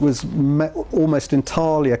think it was almost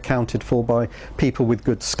entirely accounted for by people with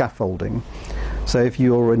good scaffolding. So if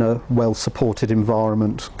you're in a well-supported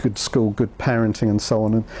environment, good school, good parenting and so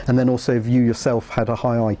on, and then also if you yourself had a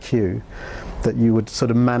high IQ, that you would sort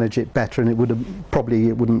of manage it better, and it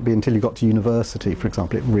wouldn't be until you got to university, for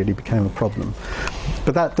example, it really became a problem.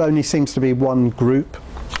 But that only seems to be one group,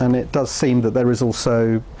 and it does seem that there is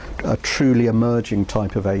also a truly emerging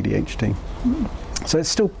type of ADHD. So it's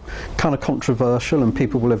still kind of controversial, and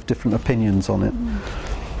people will have different opinions on it.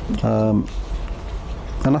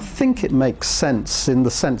 And I think it makes sense in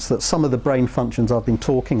the sense that some of the brain functions I've been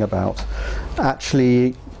talking about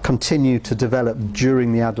actually continue to develop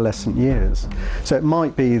during the adolescent years. So it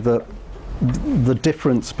might be that the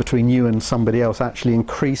difference between you and somebody else actually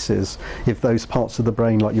increases if those parts of the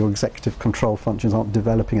brain, like your executive control functions, aren't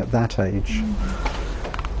developing at that age.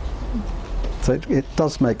 So it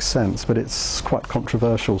does make sense, but it's quite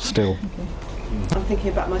controversial still. I'm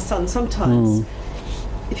thinking about my son. Sometimes,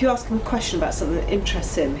 if you ask him a question about something that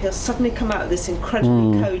interests him, he'll suddenly come out with this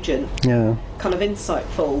incredibly cogent, kind of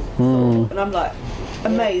insightful thought, and I'm like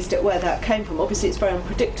amazed at where that came from. Obviously, it's very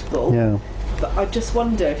unpredictable. Yeah. But I just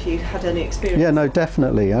wonder if you had any experience. Yeah, no,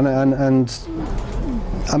 definitely, and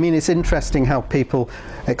I mean, it's interesting how people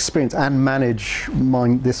experience and manage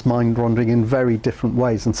this mind wandering in very different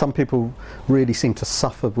ways, and some people really seem to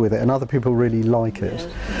suffer with it, and other people really like it.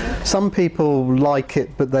 Some people like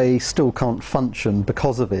it, but they still can't function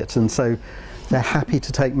because of it, and so they're happy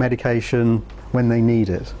to take medication when they need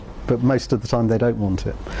it, but most of the time they don't want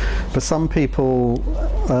it. But some people,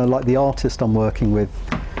 like the artist I'm working with,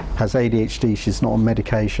 has ADHD, she's not on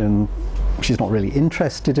medication, she's not really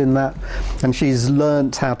interested in that, and she's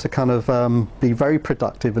learnt how to kind of be very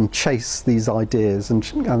productive and chase these ideas, and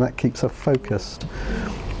that keeps her focused.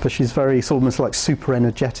 But she's very, it's almost like super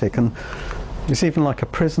energetic, and It's even like a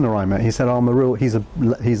prisoner I met. He said,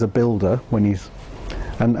 he's a builder when he's,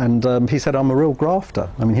 and he said, I'm a real grafter.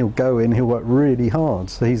 I mean, he'll go in, he'll work really hard,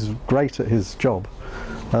 so he's great at his job,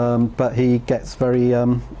 but he gets very,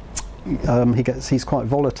 he's quite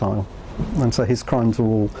volatile, and so his crimes were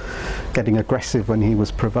all getting aggressive when he was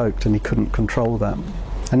provoked, and he couldn't control that.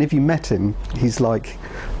 And if you met him, he's like,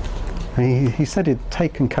 he said he'd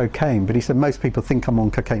taken cocaine, but he said most people think I'm on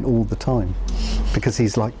cocaine all the time, because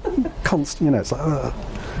he's like constant, you know, it's like, ugh.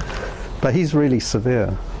 But he's really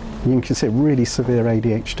severe. You can see really severe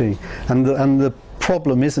ADHD, and the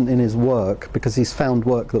problem isn't in his work, because he's found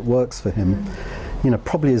work that works for him. You know,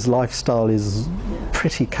 probably his lifestyle is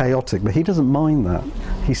pretty chaotic, but he doesn't mind that.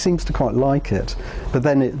 He seems to quite like it. But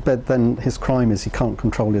then his crime is he can't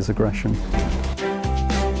control his aggression.